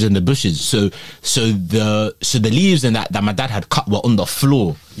 like the hedges and the bushes. So the leaves and that my dad had cut were on the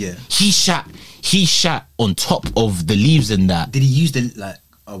floor. Yeah, he shat on top of the leaves and that. Did he use the like?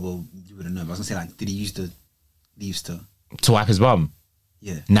 Oh well, you wouldn't know. But I was gonna say like, did he use the leaves to wipe his bum?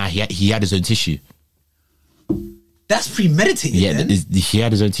 Yeah. Nah, he had his own tissue. That's premeditated. Yeah, then. he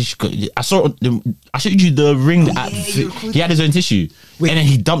had his own tissue. I showed you the ring. He had his own tissue. Wait. And then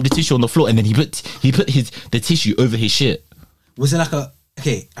he dumped the tissue on the floor, and then he put the tissue over his shit. Was it like a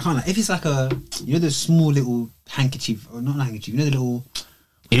okay? I can't. If it's like a the small little handkerchief or not handkerchief, the little.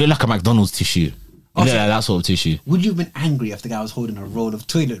 It looked like a McDonald's tissue. Like that sort of tissue. Would you have been angry if the guy was holding a roll of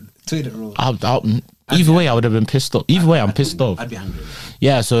toilet roll? Either way, I would have been pissed off. Either way, I'm pissed off. I'd be angry.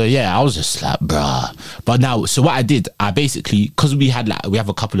 Yeah, so yeah, I was just like, bruh. But now, so what I did, I basically, because we have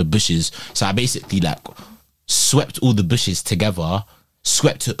a couple of bushes, so I basically like swept all the bushes together,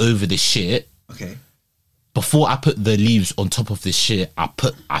 swept it over the shit. Okay. Before I put the leaves on top of this shit, I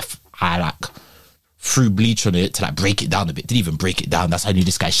like threw bleach on it to like break it down a bit. Didn't even break it down. That's how I knew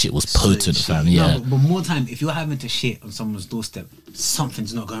this guy's shit was potent, fam. Yeah. No, but more time, if you're having to shit on someone's doorstep,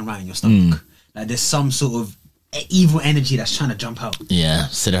 something's not going right in your stomach. Like there's some sort of evil energy that's trying to jump out. Yeah.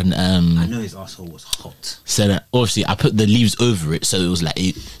 So then, I know his asshole was hot. So then, obviously, I put the leaves over it, so it was like,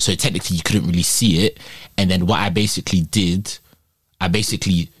 so technically you couldn't really see it. And then what I basically did, I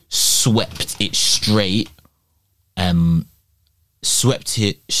basically swept it straight. Swept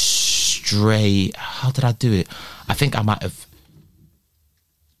it straight. How did I do it? I think I might have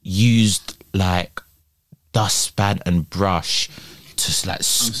used like dustpan and brush to like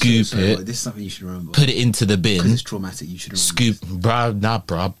scoop it. This is something you should remember. Put it into the bin. Because it's traumatic. You should remember. Scoop, bro.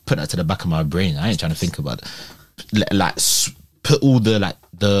 Put that to the back of my brain. I ain't trying to think about it. Like put all the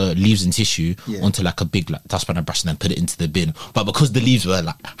leaves and tissue onto like a big like dustpan and brush, and then put it into the bin. But because the leaves were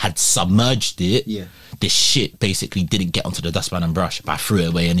like had submerged it, the shit basically didn't get onto the dustpan and brush. But I threw it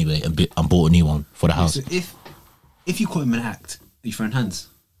away anyway and bought a new one for the house. So if you caught him in an act, are you throwing hands?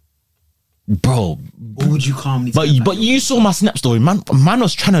 Bro, or would you calmly? But you saw my snap story, man. Man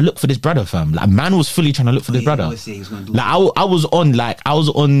was trying to look for this brother, fam. Like man was fully trying to look for this brother. He was gonna do like I was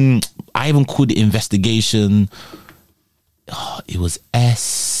on. I even called it investigation. Oh, it was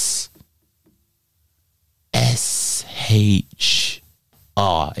SHR.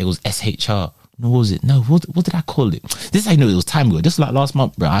 It was SHR. No, what was it? No, what did I call it? This is how I know it was time ago. Just like last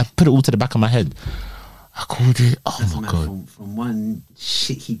month, bro. I put it all to the back of my head. I called it. Oh my god! From one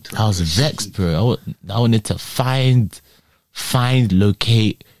shit heap to I was vexed, bro. I wanted to find,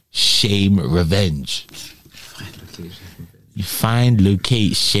 locate, shame, revenge. Find,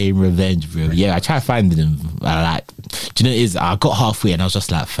 locate, shame, revenge, bro. Yeah, I tried finding them. Do you know what it is? I got halfway and I was just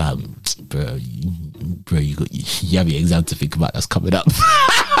like, fam, bro, you have your exam to think about. That's coming up.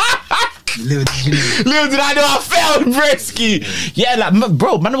 Little did I know I failed, bresky. Yeah, like,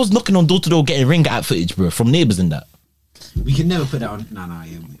 bro, man, I was knocking on door to door getting ring out footage, bro, from neighbours and that. We can never put that on. We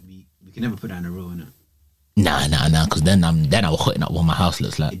can never put that in a row, innit? Nah, because then I'm hotting up what my house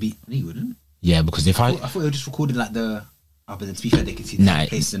looks like. No, you wouldn't. Yeah, because if I thought it just recorded like the. Oh, but then to be fair, they can see the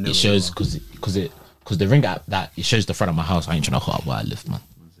place in the it shows because the ring app that it shows the front of my house. I ain't trying to hot up where I live, man.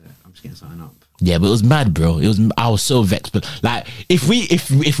 I'm just getting something up. Yeah, but it was mad, bro. I was so vexed. But like, if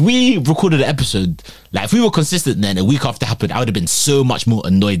we recorded an episode, like if we were consistent, then a week after it happened, I would have been so much more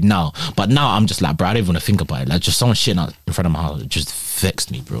annoyed now. But now I'm just like, bro, I don't even want to think about it. Like, just someone shitting out in front of my house, it just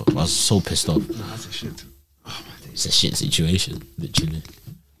vexed me, bro. I was so pissed off. No, that's a shit. Oh my days. It's a shit situation, literally.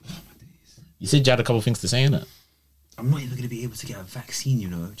 Oh my days. You said you had a couple of things to say, innit? I'm not even going to be able to get a vaccine, you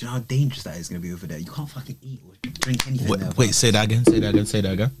know. Do you know how dangerous that is going to be over there? You can't fucking eat or drink anything there. Wait, say that again.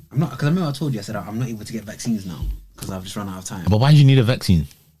 I'm not, because I remember I told you, I said I'm not able to get vaccines now because I've just run out of time. But why do you need a vaccine?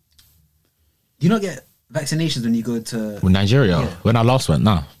 Do you not get vaccinations when you go to... Nigeria? Yeah. When I last went,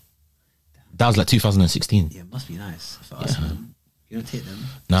 nah. That was like 2016. Yeah, it must be nice for us, man. You don't take them.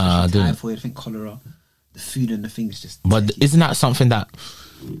 Nah, I don't. Typhoid, I think cholera. The food and the things just. But isn't that something that?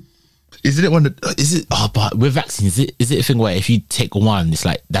 Isn't it one? Is it? Oh, but with vaccines, is it a thing where if you take one, it's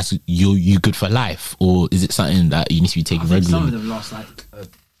like that's you good for life, or is it something that you need to be taking regularly? Some of them last like a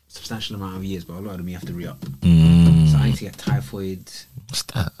substantial amount of years, but a lot of them you have to re-up. So I need to get typhoid. What's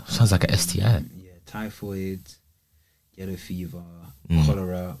that? Sounds like an STI. Yeah, typhoid, yellow fever,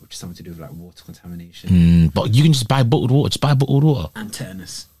 cholera, which is something to do with like water contamination. But you can just buy bottled water. Just buy bottled water. And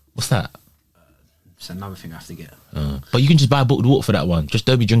tetanus. What's that? It's another thing I have to get. But you can just buy bottled water for that one. Just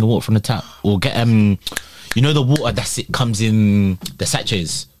don't be drinking water from the tap, or get you know the water comes in the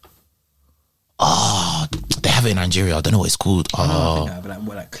sachets. Oh, they have it in Nigeria. I don't know what it's called. I think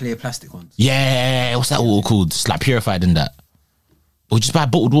but like clear plastic ones. Yeah, what's that water called? It's like purified in that. Or just buy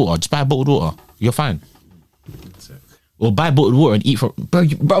bottled water. Just buy bottled water. You're fine. Or buy bottled water and eat from bro,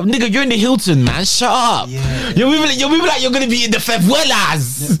 nigga, you're in the Hilton, man. Shut up. Yeah. You're moving like you're gonna be in the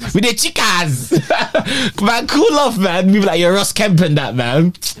favelas with the chicas. Man, cool off, man. Moving like you're Ross Kemp and that,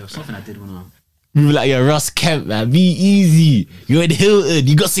 man. There was something I did wanna. Moving like you're Ross Kemp, man. Be easy. You're in Hilton.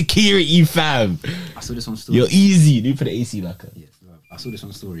 You got security, fam. I saw this on story. You're easy. You put the AC like Yeah, I saw this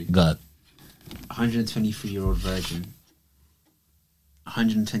on story. God. 123-year-old virgin.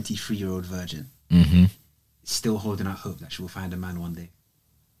 123-year-old virgin. Mm-hmm. Still holding out hope that she will find a man one day.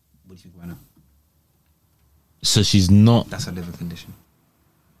 What do you think about that? So she's not. That's her liver condition.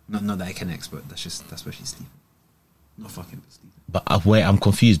 Not that it connects, but that's where she's sleeping. Not fucking, but sleeping. But wait, I'm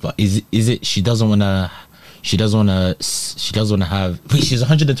confused. But is it she doesn't wanna have. Wait, she's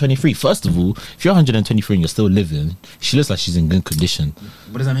 123. First of all, if you're 123 and you're still living, she looks like she's in good condition.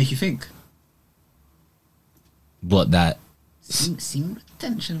 What does that make you think? But that. Semen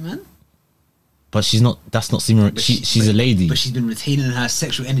retention, man. But she's not. That's not semen. She's a lady. But she's been retaining her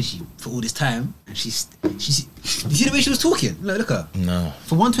sexual energy for all this time, and she's. You see the way she was talking? Look at her. No.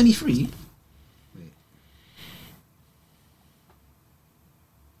 For 123. Wait.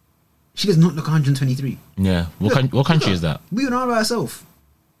 She does not look 123. Yeah. What country is that? Moving on by herself.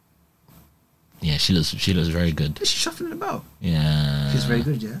 Yeah, she looks very good. She's shuffling about. Yeah. She's very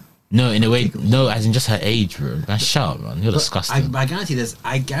good, yeah. No, in a way, no, as in just her age, bro. Man, shut up, man. You're disgusting. I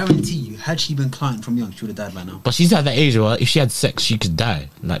guarantee you, had she been client from young, she would have died by now. But she's at that age where if she had sex, she could die,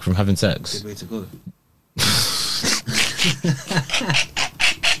 like from having sex. Good way to go.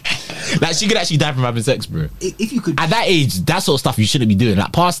 Like she could actually die from having sex, bro. If you could, at that age, that sort of stuff you shouldn't be doing.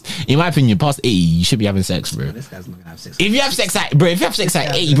 Like in my opinion, past 80, you should be having sex, bro. This guy's not gonna have sex. If you have sex at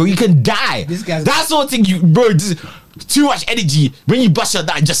 80, bro, you can die. That sort of thing, bro. Too much energy when you bust your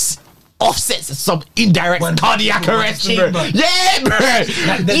that just offsets some indirect cardiac arrest, bro. Yeah, bro.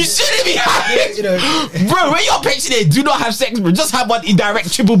 You shouldn't be having, bro. When you're pensioner, do not have sex, bro. Just have one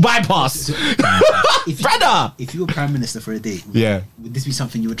indirect triple bypass, brother. If you were prime minister for a day, would this be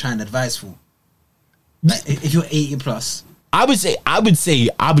something you would try and advise for? Like, if you're 80 plus, I would say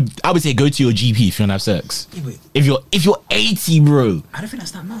go to your GP if you don't have sex. Yeah, if you're 80, bro. I don't think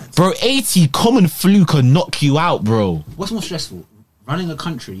that's that mad. Bro, 80, common flu can knock you out, bro. What's more stressful, running a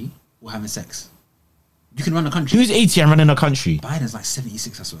country or having sex? You can run a country. Who's 80 and running a country? Biden's like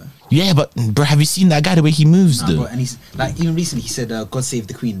 76, I swear. Yeah, but bro, have you seen that guy the way he moves, though? Bro, and he's like, even recently he said, "God save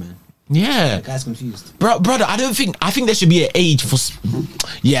the Queen, man." Yeah, that guy's confused, brother. I think there should be an age for.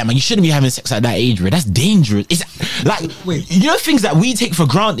 Yeah, man, you shouldn't be having sex at that age, bro. That's dangerous. It's like, you know, things that we take for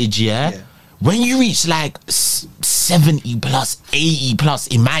granted. Yeah. When you reach like 70 plus, 80 plus,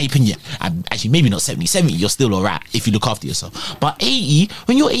 in my opinion, actually maybe not 70, you're still alright if you look after yourself. But 80,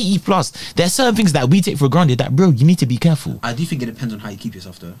 when you're 80 plus, there are certain things that we take for granted that, bro, you need to be careful. I do think it depends on how you keep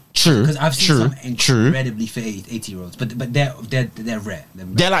yourself, though. True. Because I've seen some incredibly fit 80-year-olds, but they're rare.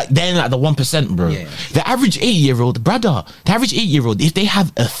 They're like the 1%, bro. Yeah. The average 80-year-old, brother, if they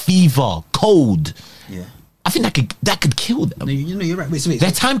have a fever, cold, I think that could kill them. No, you're right. Wait, their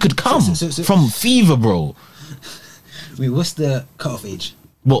time could come from fever, bro. Wait, what's the cutoff age?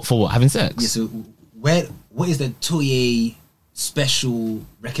 What for? What, having sex? Yeah. So what is the Toye special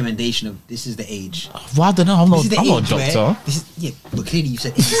recommendation of this is the age? Well, I don't know. I'm not a doctor. But clearly you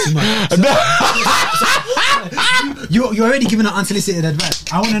said 80 is too much. You're already giving an unsolicited advice.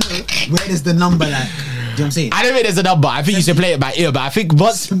 I want to know, where does the number like? Do you know what I'm saying? I don't think there's a number. I think you should play it by ear. But I think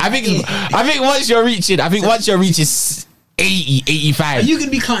once you're reaching 80, 85. Are you gonna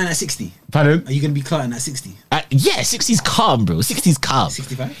be climbing at 60? Pardon? Are you gonna be climbing at 60? Yeah, 60's calm, bro. 60's calm.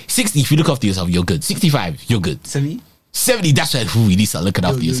 65? 60, if you look after yourself, you're good. 65, you're good. 70? 70, that's when you need to start looking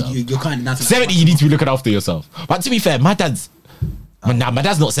after yourself. You're climbing down to 70, you need to be looking after yourself. But to be fair, my dad's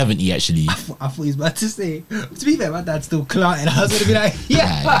not 70 actually. I thought he was about to say, to be fair, my dad's still climbing. I was gonna be like,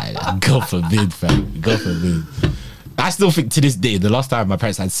 yeah. God forbid, fam. God forbid. I still think to this day, the last time my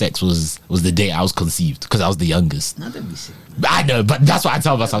parents had sex was the day I was conceived because I was the youngest. No, don't be sick. I know, but that's what I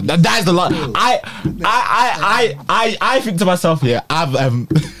tell myself. That is the lot. I think to myself, yeah, I've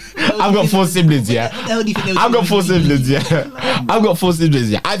got 4 siblings, yeah. I've got 4 siblings, yeah. I've got 4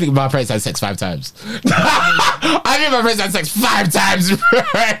 siblings, yeah. I think my parents had sex 5 times. I think my parents had sex 5 times.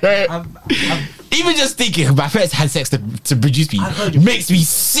 Even just thinking my parents had sex to produce me makes me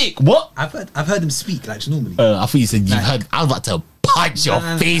sick. What? I've heard them speak like normally. I thought you said you heard. I was about to punch your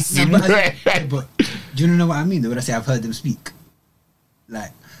face in. But do you know what I mean? Though when I say I've heard them speak,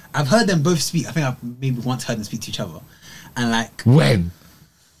 like I've heard them both speak. I think I've maybe once heard them speak to each other, and like when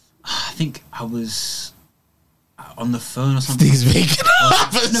I think I was on the phone or something. Things making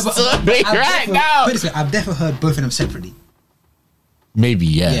up right now. I've definitely heard both of them separately. Maybe,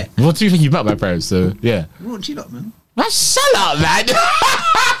 yeah. What do you think you met my parents? So yeah. What you lot, man? Man, shut up, man.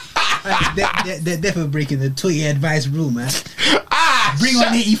 They're definitely breaking the 20 advice rule, man. Bring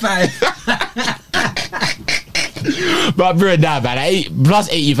on 85. But bro, nah, man. Plus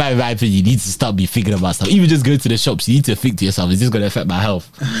 85, in my opinion, you need to start be thinking about stuff. Even just go to the shops, you need to think to yourself, is this going to affect my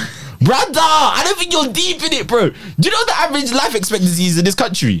health? Brother, I don't think you're deep in it, bro. Do you know the average life expectancy is in this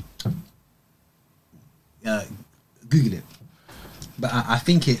country? Google it. But I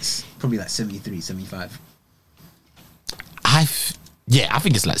think it's probably like 73, 75. I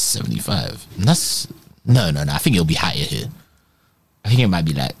think it's like 75. And that's no. I think it'll be higher here. I think it might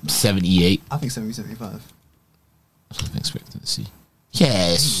be like 78. I think 70, 75. Life expectancy.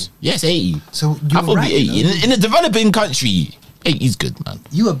 Yes, 80. So I thought it'd be 80 in a developing country. 80 is good, man.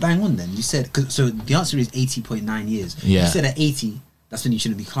 You were bang on then. You said so. The answer is 80.9 years. Yeah. You said at 80, that's when you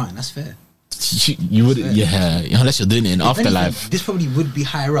shouldn't be crying. That's fair. You would, yeah, unless you're doing it in afterlife. Anything, this probably would be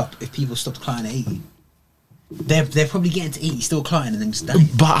higher up if people stopped crying at 80. They're probably getting to 80, still crying, and then just dying.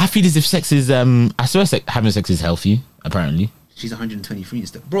 But I feel as if sex is, I swear having sex is healthy, apparently. She's 123 and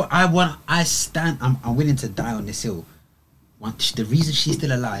stuff. Bro, I'm willing to die on this hill. The reason she's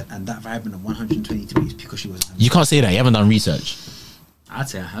still alive and that vibrant of 123 is because she was. You can't say that, you haven't done research. I'd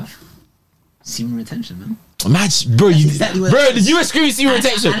say I have. Semen retention, man. Imagine, bro, you were screaming semen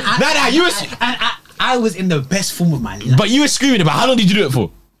retention. I was in the best form of my life. But you were screaming about how long did you do it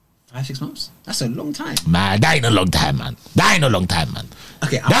for? 5-6 months. That's a long time. Man, that ain't a long time, man.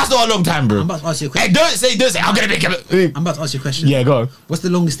 Okay, that's not a long time, bro. I'm about to ask you a question. Hey, don't say. I'm gonna make it. I'm about to ask you a question. Yeah, go on. What's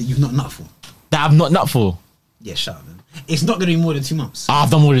the longest that you've not nut for? That I've not nut for? Yeah, shut up, man. It's not gonna be more than 2 months. I've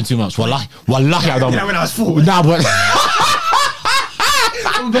done more than 2 months. Wallahi, I've done. When I was 4. Nah, but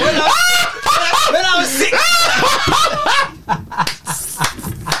when I was 6.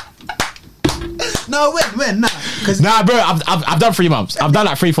 No, when? Nah, bro, I've done 3 months. I've done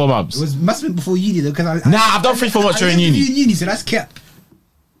like 3-4 months. Must have been before uni though, because I've done 3-4 months during uni. So that's kept.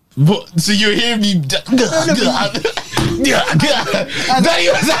 What? So you're hearing me? That's why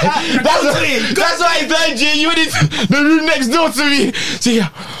I said you went into the room next door to me. So yeah,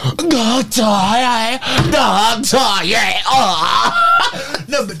 doctor, yeah.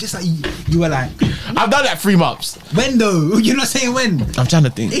 No, but just like you were like, I've done like 3 months. When though? You're not saying when. I'm trying to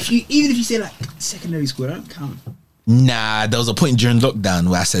think. Even if you say like secondary school, I don't count. Nah, there was a point during lockdown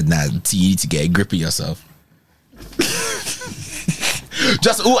where I said, nah, you need to get a grip of yourself.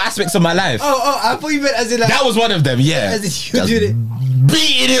 Just all aspects of my life. Oh, I thought you meant as in like... That was one of them, yeah. As in you did it.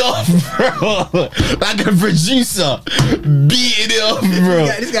 Beating it off, bro. Like a producer. Beating it off, bro.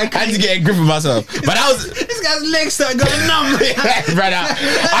 This guy I had to get a grip of myself. But that was... This guy's legs started going numb. Brother,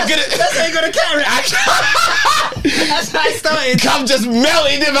 that's how you got to carry it. That's how I started. Cum just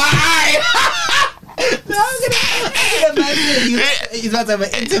melted in my eye. He's about to have an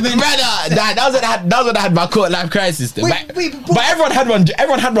intervention. Brother, that was when I had my quarter life crisis. But everyone had one.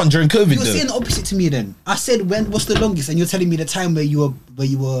 Everyone had one during COVID. You're saying the opposite to me. Then I said, what's the longest? And you're telling me the time where you were.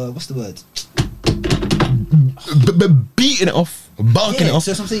 What's the word? Beating it off, barking it off.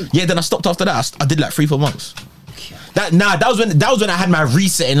 So something. Yeah. Then I stopped after that. I did like 3-4 months. Okay. That was when I had my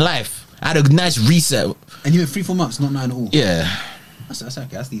reset in life. I had a nice reset. And you went 3-4 months, not 9 at all. Yeah. That's okay,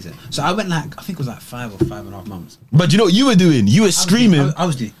 that's decent. So I went like, I think it was like 5 or 5.5 months. But you know what you were doing? You were screaming. I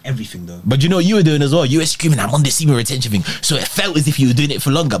was doing everything though. But you know what you were doing as well? You were screaming, I'm on the semen retention thing. So it felt as if you were doing it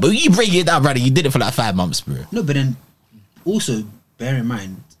for longer. But you break it down, brother, you did it for like 5 months, bro. No, but then also bear in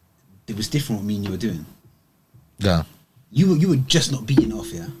mind, it was different what me and you were doing. Yeah. You were just not beating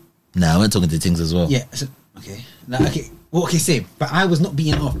off, yeah? Nah, I went talking to things as well. Yeah, so, okay. Like, okay. Well, okay, say, but I was not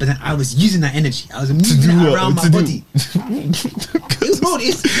beating off, but then I was using that energy. I was moving it around my body.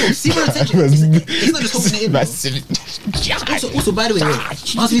 It's semen retention. It's not just holding it in. Also, by the way, wait,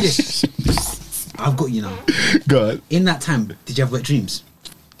 ask me this. I've got you now. Go on. In that time, did you have wet dreams?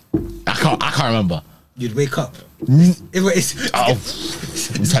 I can't remember. You'd wake up This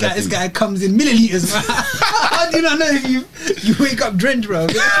guy comes in milliliters, man. How do you not know if you wake up drenched, bro? You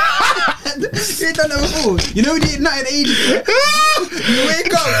ain't done that before. You know when you eat nut in ages, yeah? You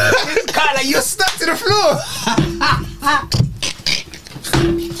wake up, it's kind of like you're stuck to the floor.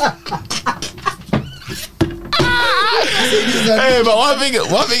 Hey, but one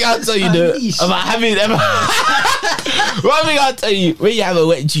thing I'll tell you though about having one thing I'll tell you, when you have a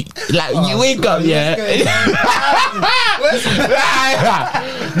wet dream, like you wake up, yeah.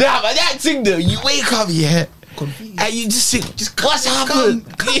 Nah, but that thing though, you wake up, yeah. Confused. And you just think, what's happened?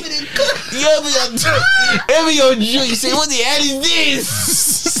 You open your dream, you say, what the hell is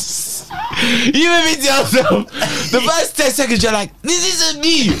this? You admit to yourself, the first 10 seconds you're like, this isn't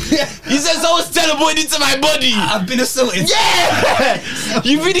me. You said someone's teleported into my body. I've been assaulted. Yeah.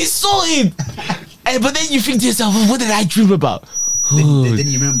 You've been assaulted. But then you think to yourself, what did I dream about? Then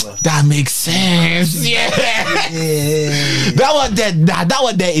you remember. That makes sense. Yeah. That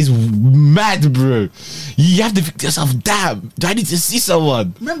one there is mad, bro. You have to think to yourself, damn, do I need to see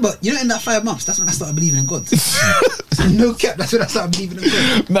someone? Remember, you know, in that 5 months, that's when I started believing in God. No cap, that's when I started believing in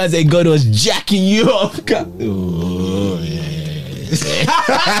God. Man said God was jacking you up. Oh, yeah.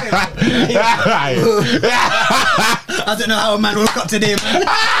 I don't know how a man woke up today, man.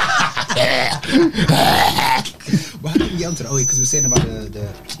 But how did we get onto that? Oh, because we were saying about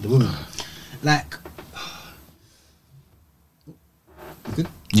the woman. Like, good?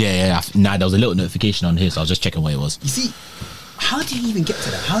 Yeah. Nah, there was a little notification on here, so I was just checking what it was. You see, how do you even get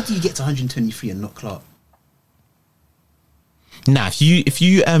to that? How do you get to 123 and not Clark? Nah, if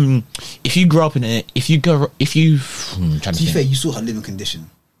you grow up in a, to be fair, you saw her living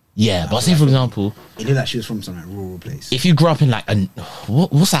condition. Yeah, but say for example, it looked like she was from some like rural place. If you grew up in like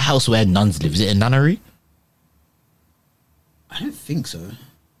what's that house where nuns live? Is it a nunnery? I don't think so.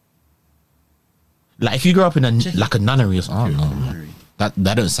 Like if you grew up in a nunnery or something, I don't know.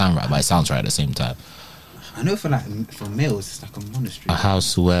 That don't sound right, but it sounds right at the same time. I know for males, it's like a monastery. A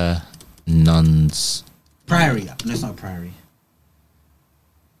house where nuns. Priory. No, it's not a priory.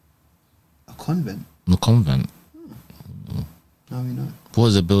 A convent. A convent. How we know? What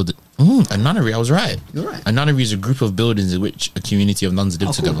was a building? A nunnery. I was right. You're right. A nunnery is a group of buildings in which a community of nuns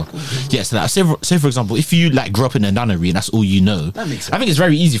live together. Cool. Yeah, so like, say for example, if you like grew up in a nunnery and that's all you know, that makes sense. I think it's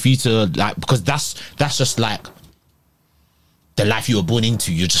very easy for you to like, because that's just like the life you were born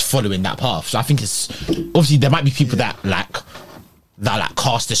into. You're just following that path. So I think it's obviously there might be people that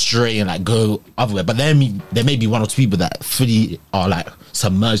cast astray and like go otherwhere, but there may be one or two people that fully are like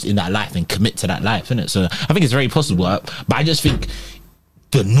submerged in that life and commit to that life, innit? So I think it's very possible, but I just think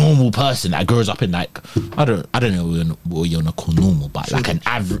the normal person that grows up in like I don't know what you're gonna call normal, but like an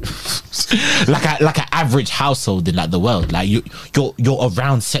average like an average household in like the world, like you're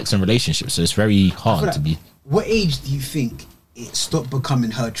around sex and relationships, so it's very hard to be. What age do you think it stopped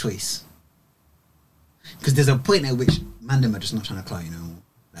becoming her choice? Because there's a point at which Mandem are just not trying to clout, you know,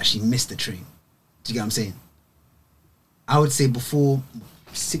 like she missed the train. Do you get what I'm saying? I would say before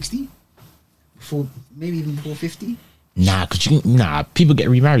 60, maybe even before 50. Nah, people get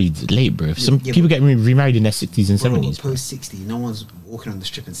remarried late, bro. People get remarried in their 60s and 70s. Post 60, no one's walking on the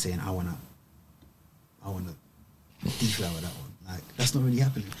strip and saying, I wanna deflower that one. Like, that's not really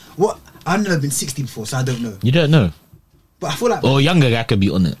happening. What? I've never been 60 before, so I don't know. You don't know? But I feel like... Or a younger guy could be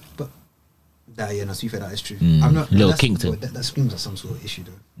on it. But... yeah, no, to be fair, that is true. I'm not... Little Kinkton. That screams at some sort of issue,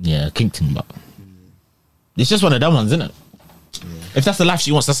 though. Yeah, Kinkton, but... It's just one of them ones, isn't it? Yeah. If that's the life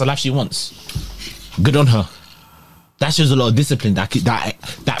she wants, that's the life she wants. Good on her. That shows a lot of discipline that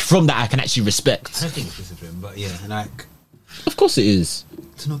from that I can actually respect. I don't think it's discipline, but yeah, like... Of course it is.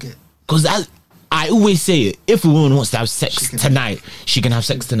 To not get... Because I always say it, if a woman wants to have sex tonight, she can have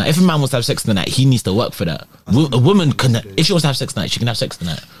sex tonight. If a man wants to have sex tonight, he needs to work for that. A woman can... If she wants to have sex tonight, she can have sex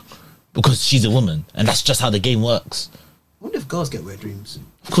tonight. Because she's a woman, and that's just how the game works. I wonder if girls get wet dreams.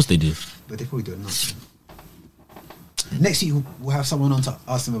 Of course they do. But they probably do it not. Next week we'll have someone on to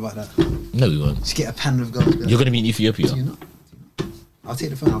ask them about that. No, we won't. Just get a panel of girls. You're going to be in Ethiopia. Do you not? I'll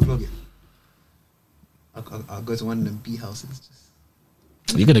take the phone, I'll vlog it. I'll go to one of them bee houses.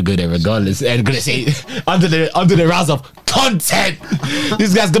 You're gonna go there regardless, and gonna say under the rounds of content.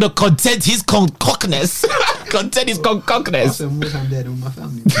 This guy's gonna content his concockness. Content his concockness. I'll spend more time there than with my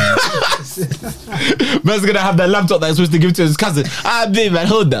family. Man's gonna have that laptop that's supposed to give to his cousin. Babe, man,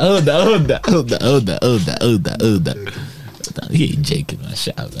 hold that. He ain't joking, man.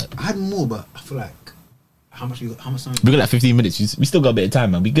 Shut up, man. I had more, but I feel like how much time? We got like 15 minutes. We still got a bit of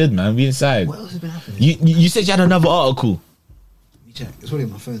time, man. We good, man. We inside. What else has been happening? You said you had another article. Check. It's probably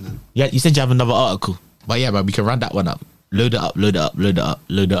on my phone then. Yeah, you said you have another article. But yeah, man, we can run that one up. Load it up.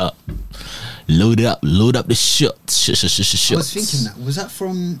 Load up the shots. I was thinking that. Was that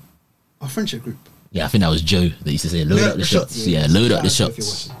from our friendship group? Yeah, I think that was Joe that used to say, load up the shots. Yeah, load up the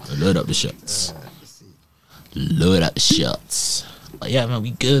shots. Load up the shots. Load up the shots. But yeah, man,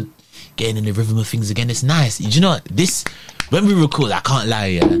 we good. Getting in the rhythm of things again. It's nice. You know what? This, when we record, I can't lie,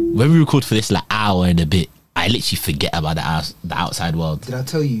 yeah. When we record for this like hour and a bit, I literally forget about the outside world. Did I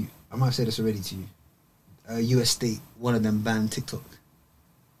tell you? I might have said this already to you. US state, one of them banned TikTok.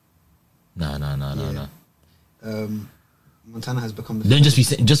 No. Montana has become the. Don't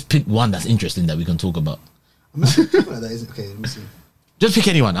just pick one that's interesting that we can talk about. I'm not like that, isn't okay. Let me see. Just pick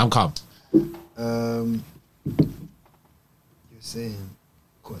anyone. I'm calm. You're saying,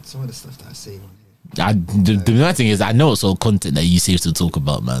 God, some of the stuff that I say on here. The nice thing is, I know it's all content that you save to talk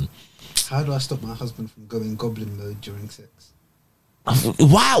about, man. How do I stop my husband from going goblin mode during sex?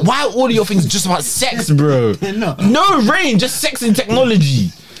 Why all of your things just about sex, bro? No range, just sex and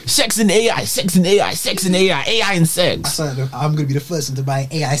technology. Sex and AI, sex and AI, sex and AI, AI and sex. I'm gonna be the first one to buy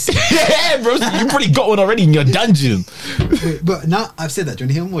AI sex. Yeah, bro, so you probably got one already in your dungeon. Wait, but now I've said that. Do you want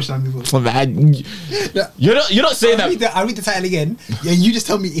to hear more? Should I move on? Man, you're not saying that. I'll read the title again, and you just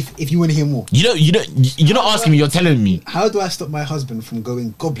tell me if you want to hear more. You're not asking me. You're telling me. How do I stop my husband from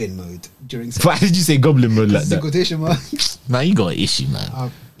going goblin mode during sex? Why did you say goblin mode like that? Quotation mark. Man, you got an issue,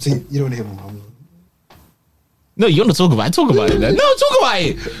 man. So you don't want to hear more. No, you want to talk about it? Talk about it. Then. No, talk about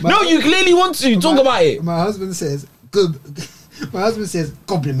it. No, you clearly want to talk about it. My husband says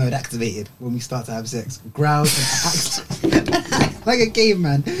goblin mode activated when we start to have sex. Growls and acts like a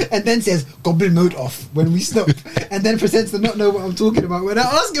caveman, and then says goblin mode off when we stop, and then pretends to not know what I'm talking about when I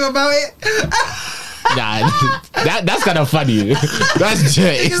ask him about it. Nah, that's kind of funny. That's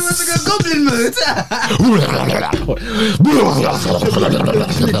He just wants to go goblin mode.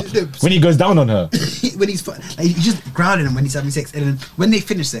 When he goes down on her. When he's just growling him when he's having sex, and then when they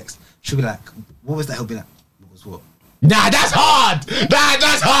finish sex, she'll be like, "What was that?" He'll be like, "What was what?" Nah, that's hard.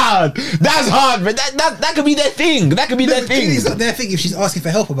 That's hard. That's hard, but that could be their thing. That could be their thing. It's not their thing if she's asking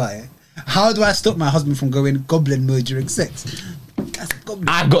for help about it. How do I stop my husband from going goblin mode during sex?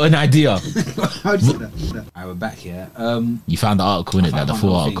 I've got an idea. How do you say that? Alright, we're back here. You found the article, innit? Like the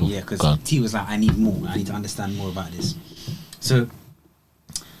full article. Yeah, because T was like, I need more. I need to understand more about this. So,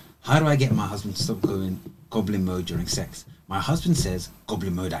 how do I get my husband to stop going goblin mode during sex? My husband says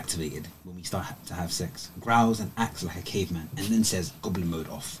goblin mode activated when we start to have sex, growls and acts like a caveman, and then says goblin mode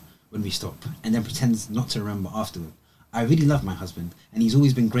off when we stop, and then pretends not to remember afterward. I really love my husband, and he's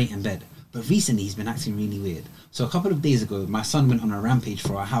always been great in bed, but recently he's been acting really weird. So a couple of days ago, my son went on a rampage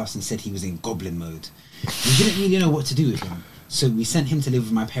for our house and said he was in goblin mode. We didn't really know what to do with him, so we sent him to live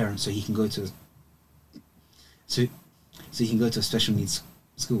with my parents so he can go to a special needs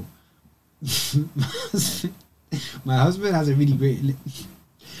school. My husband has a really great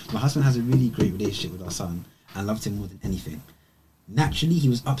relationship with our son and loved him more than anything. Naturally, he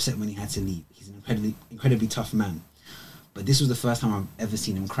was upset when he had to leave. He's an incredibly tough man. But this was the first time I've ever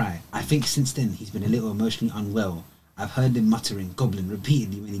seen him cry. I think since then he's been a little emotionally unwell. I've heard him muttering goblin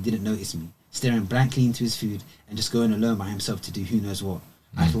repeatedly when he didn't notice me, staring blankly into his food and just going alone by himself to do who knows what.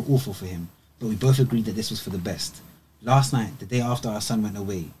 I feel awful for him, but we both agreed that this was for the best. Last night, the day after our son went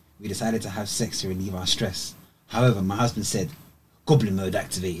away, we decided to have sex to relieve our stress. However, my husband said, goblin mode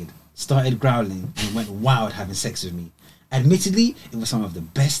activated, started growling and went wild having sex with me. Admittedly, it was some of the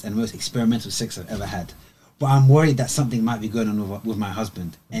best and most experimental sex I've ever had. But I'm worried that something might be going on with my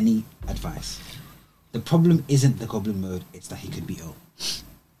husband. Any advice? The problem isn't the goblin mode, it's that he could be ill.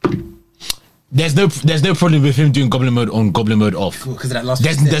 There's no problem with him doing goblin mode on, goblin mode off. Because of that last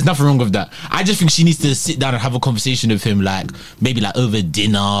there's nothing wrong with that. I just think she needs to sit down and have a conversation with him, like maybe like over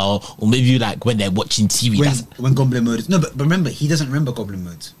dinner, or maybe like when they're watching TV. When goblin mode is but remember, he doesn't remember goblin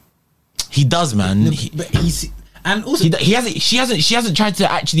modes. He does, man. No, but he's. And also, she hasn't tried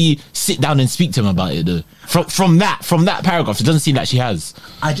to actually sit down and speak to him about it though. From that paragraph, it doesn't seem like she has.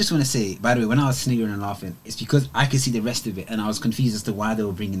 I just want to say, by the way, when I was sniggering and laughing, it's because I could see the rest of it, and I was confused as to why they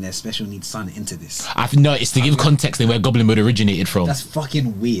were bringing their special needs son into this. It's to give context and where goblin mode originated from. That's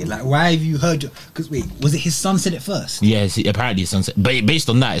fucking weird. Like, why have you heard? Because wait, was it his son said it first? Yes, apparently his son said. But based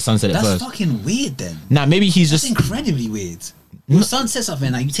on that, his son said it first. That's fucking weird. Then. Nah, maybe he's That's just incredibly weird. Your son says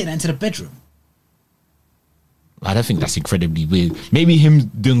something, like you take that into the bedroom. I don't think that's incredibly weird. Maybe him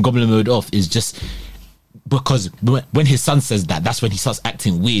doing goblin mode off is just because when his son says that, that's when he starts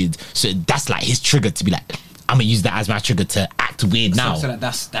acting weird. So that's like his trigger to be like, I'm gonna use that as my trigger to act weird now. So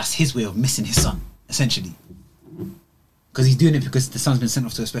that's his way of missing his son, essentially. Because he's doing it because the son's been sent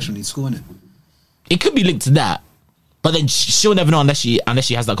off to a special needs school, innit? It could be linked to that. But then she'll never know unless she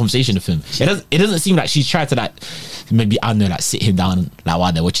has that conversation with him. It doesn't seem like she's tried to like maybe, I don't know, like sit him down like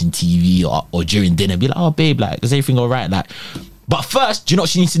while they're watching TV or during dinner, be like, oh babe, like is everything all right? Like, but first, do you know what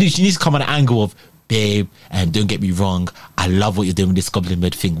she needs to do? She needs to come on an angle of, babe, and don't get me wrong, I love what you're doing with this Goblin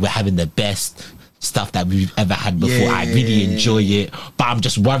Mode thing. We're having the best stuff that we've ever had before. I really enjoy it, but I'm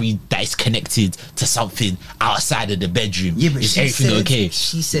just worried that it's connected to something outside of the bedroom. Yeah, but is everything okay?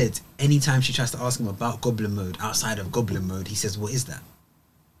 She said anytime she tries to ask him about Goblin Mode outside of Goblin Mode, he says, what is that?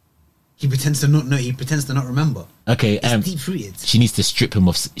 He pretends to not know. He pretends to not remember. Okay, it's deep rooted. She needs to strip him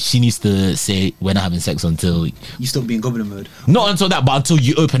off. She needs to say, we're not having sex until you stop being Goblin Mode. Not until that, but until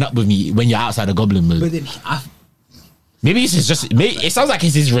you open up with me when you're outside of Goblin Mode. But then maybe it's just. Maybe, it sounds like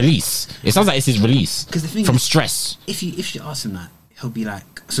it's his release. It sounds like it's his release because the thing from is, stress. If she asks him that, he'll be like,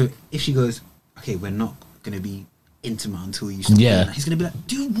 so if she goes, okay, we're not gonna be intimate until you stop doing that, he's gonna be like,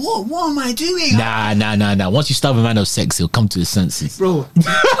 dude, what am I doing? Nah. Once you starve a man of sex, he'll come to his senses, bro.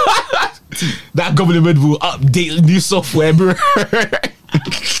 That Goblin Mode will update new software, bro.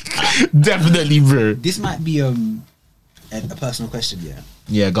 Definitely, bro. This might be a personal question,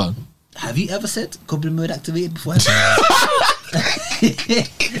 Yeah, go on. Have you ever said Goblin Mode activated before? So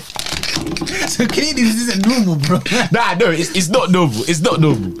clearly this isn't normal, bro. Nah, no, it's not normal. It's not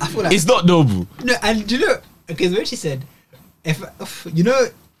normal. I feel like it's not normal. No, and you know, because when she said, if you know,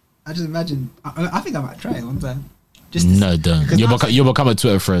 I just imagine. I think I might try it one time. No, don't. You'll become a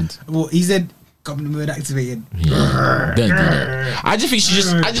Twitter friend. Well, he said Goblin Mode activated. Yeah, don't do that. I just think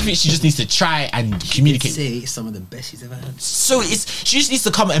she just needs to try and communicate. Say it's some of the best she's ever had. So she just needs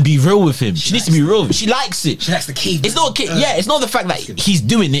to come and be real with him. She needs to be real. She likes it. She likes the cave. It's not it's not the fact that he's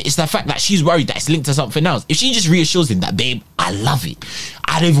doing it. It's the fact that she's worried that it's linked to something else. If she just reassures him that, babe, I love it.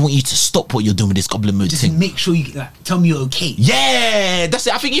 I don't even want you to stop what you're doing with this Goblin Mode thing. Just make sure you tell me you're okay. Yeah, that's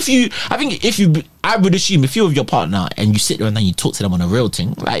it. I would assume if you're with your partner and you sit there and then you talk to them on a real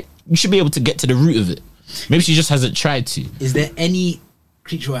thing, like you should be able to get to the root of it. Maybe she just hasn't tried to. Is there any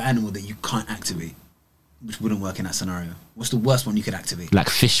creature or animal that you can't activate, which wouldn't work in that scenario? What's the worst one you could activate? Like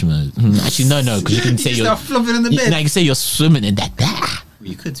fish mode. Actually, no, because you can say you're flopping on the bed. No, you can say you're swimming in that. Well,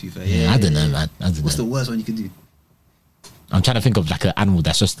 you could, to be fair. Yeah, I don't know, man. What's the worst one you could do? I'm trying to think of like an animal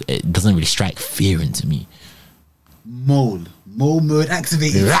that's just, it doesn't really strike fear into me. Mole mode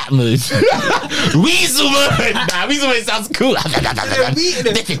activated. Rat mode. Weasel mode. Nah, weasel mode sounds cool.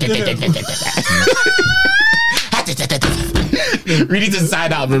 We need to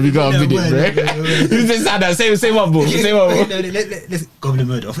sign out, bro. We got a minute, bro. We need to sign out. Say one more. Say one more. Let's Goblin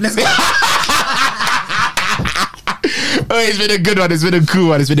Mode off. Let's go. Oh, it's been a good one. It's been a cool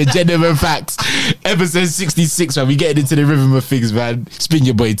one. It's been a Gentleman Facts. Episode 66, man. We getting into the rhythm of things, man. Spin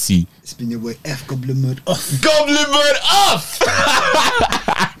your boy T. Spin your boy F. Goblin Mode off. Goblin Mode off!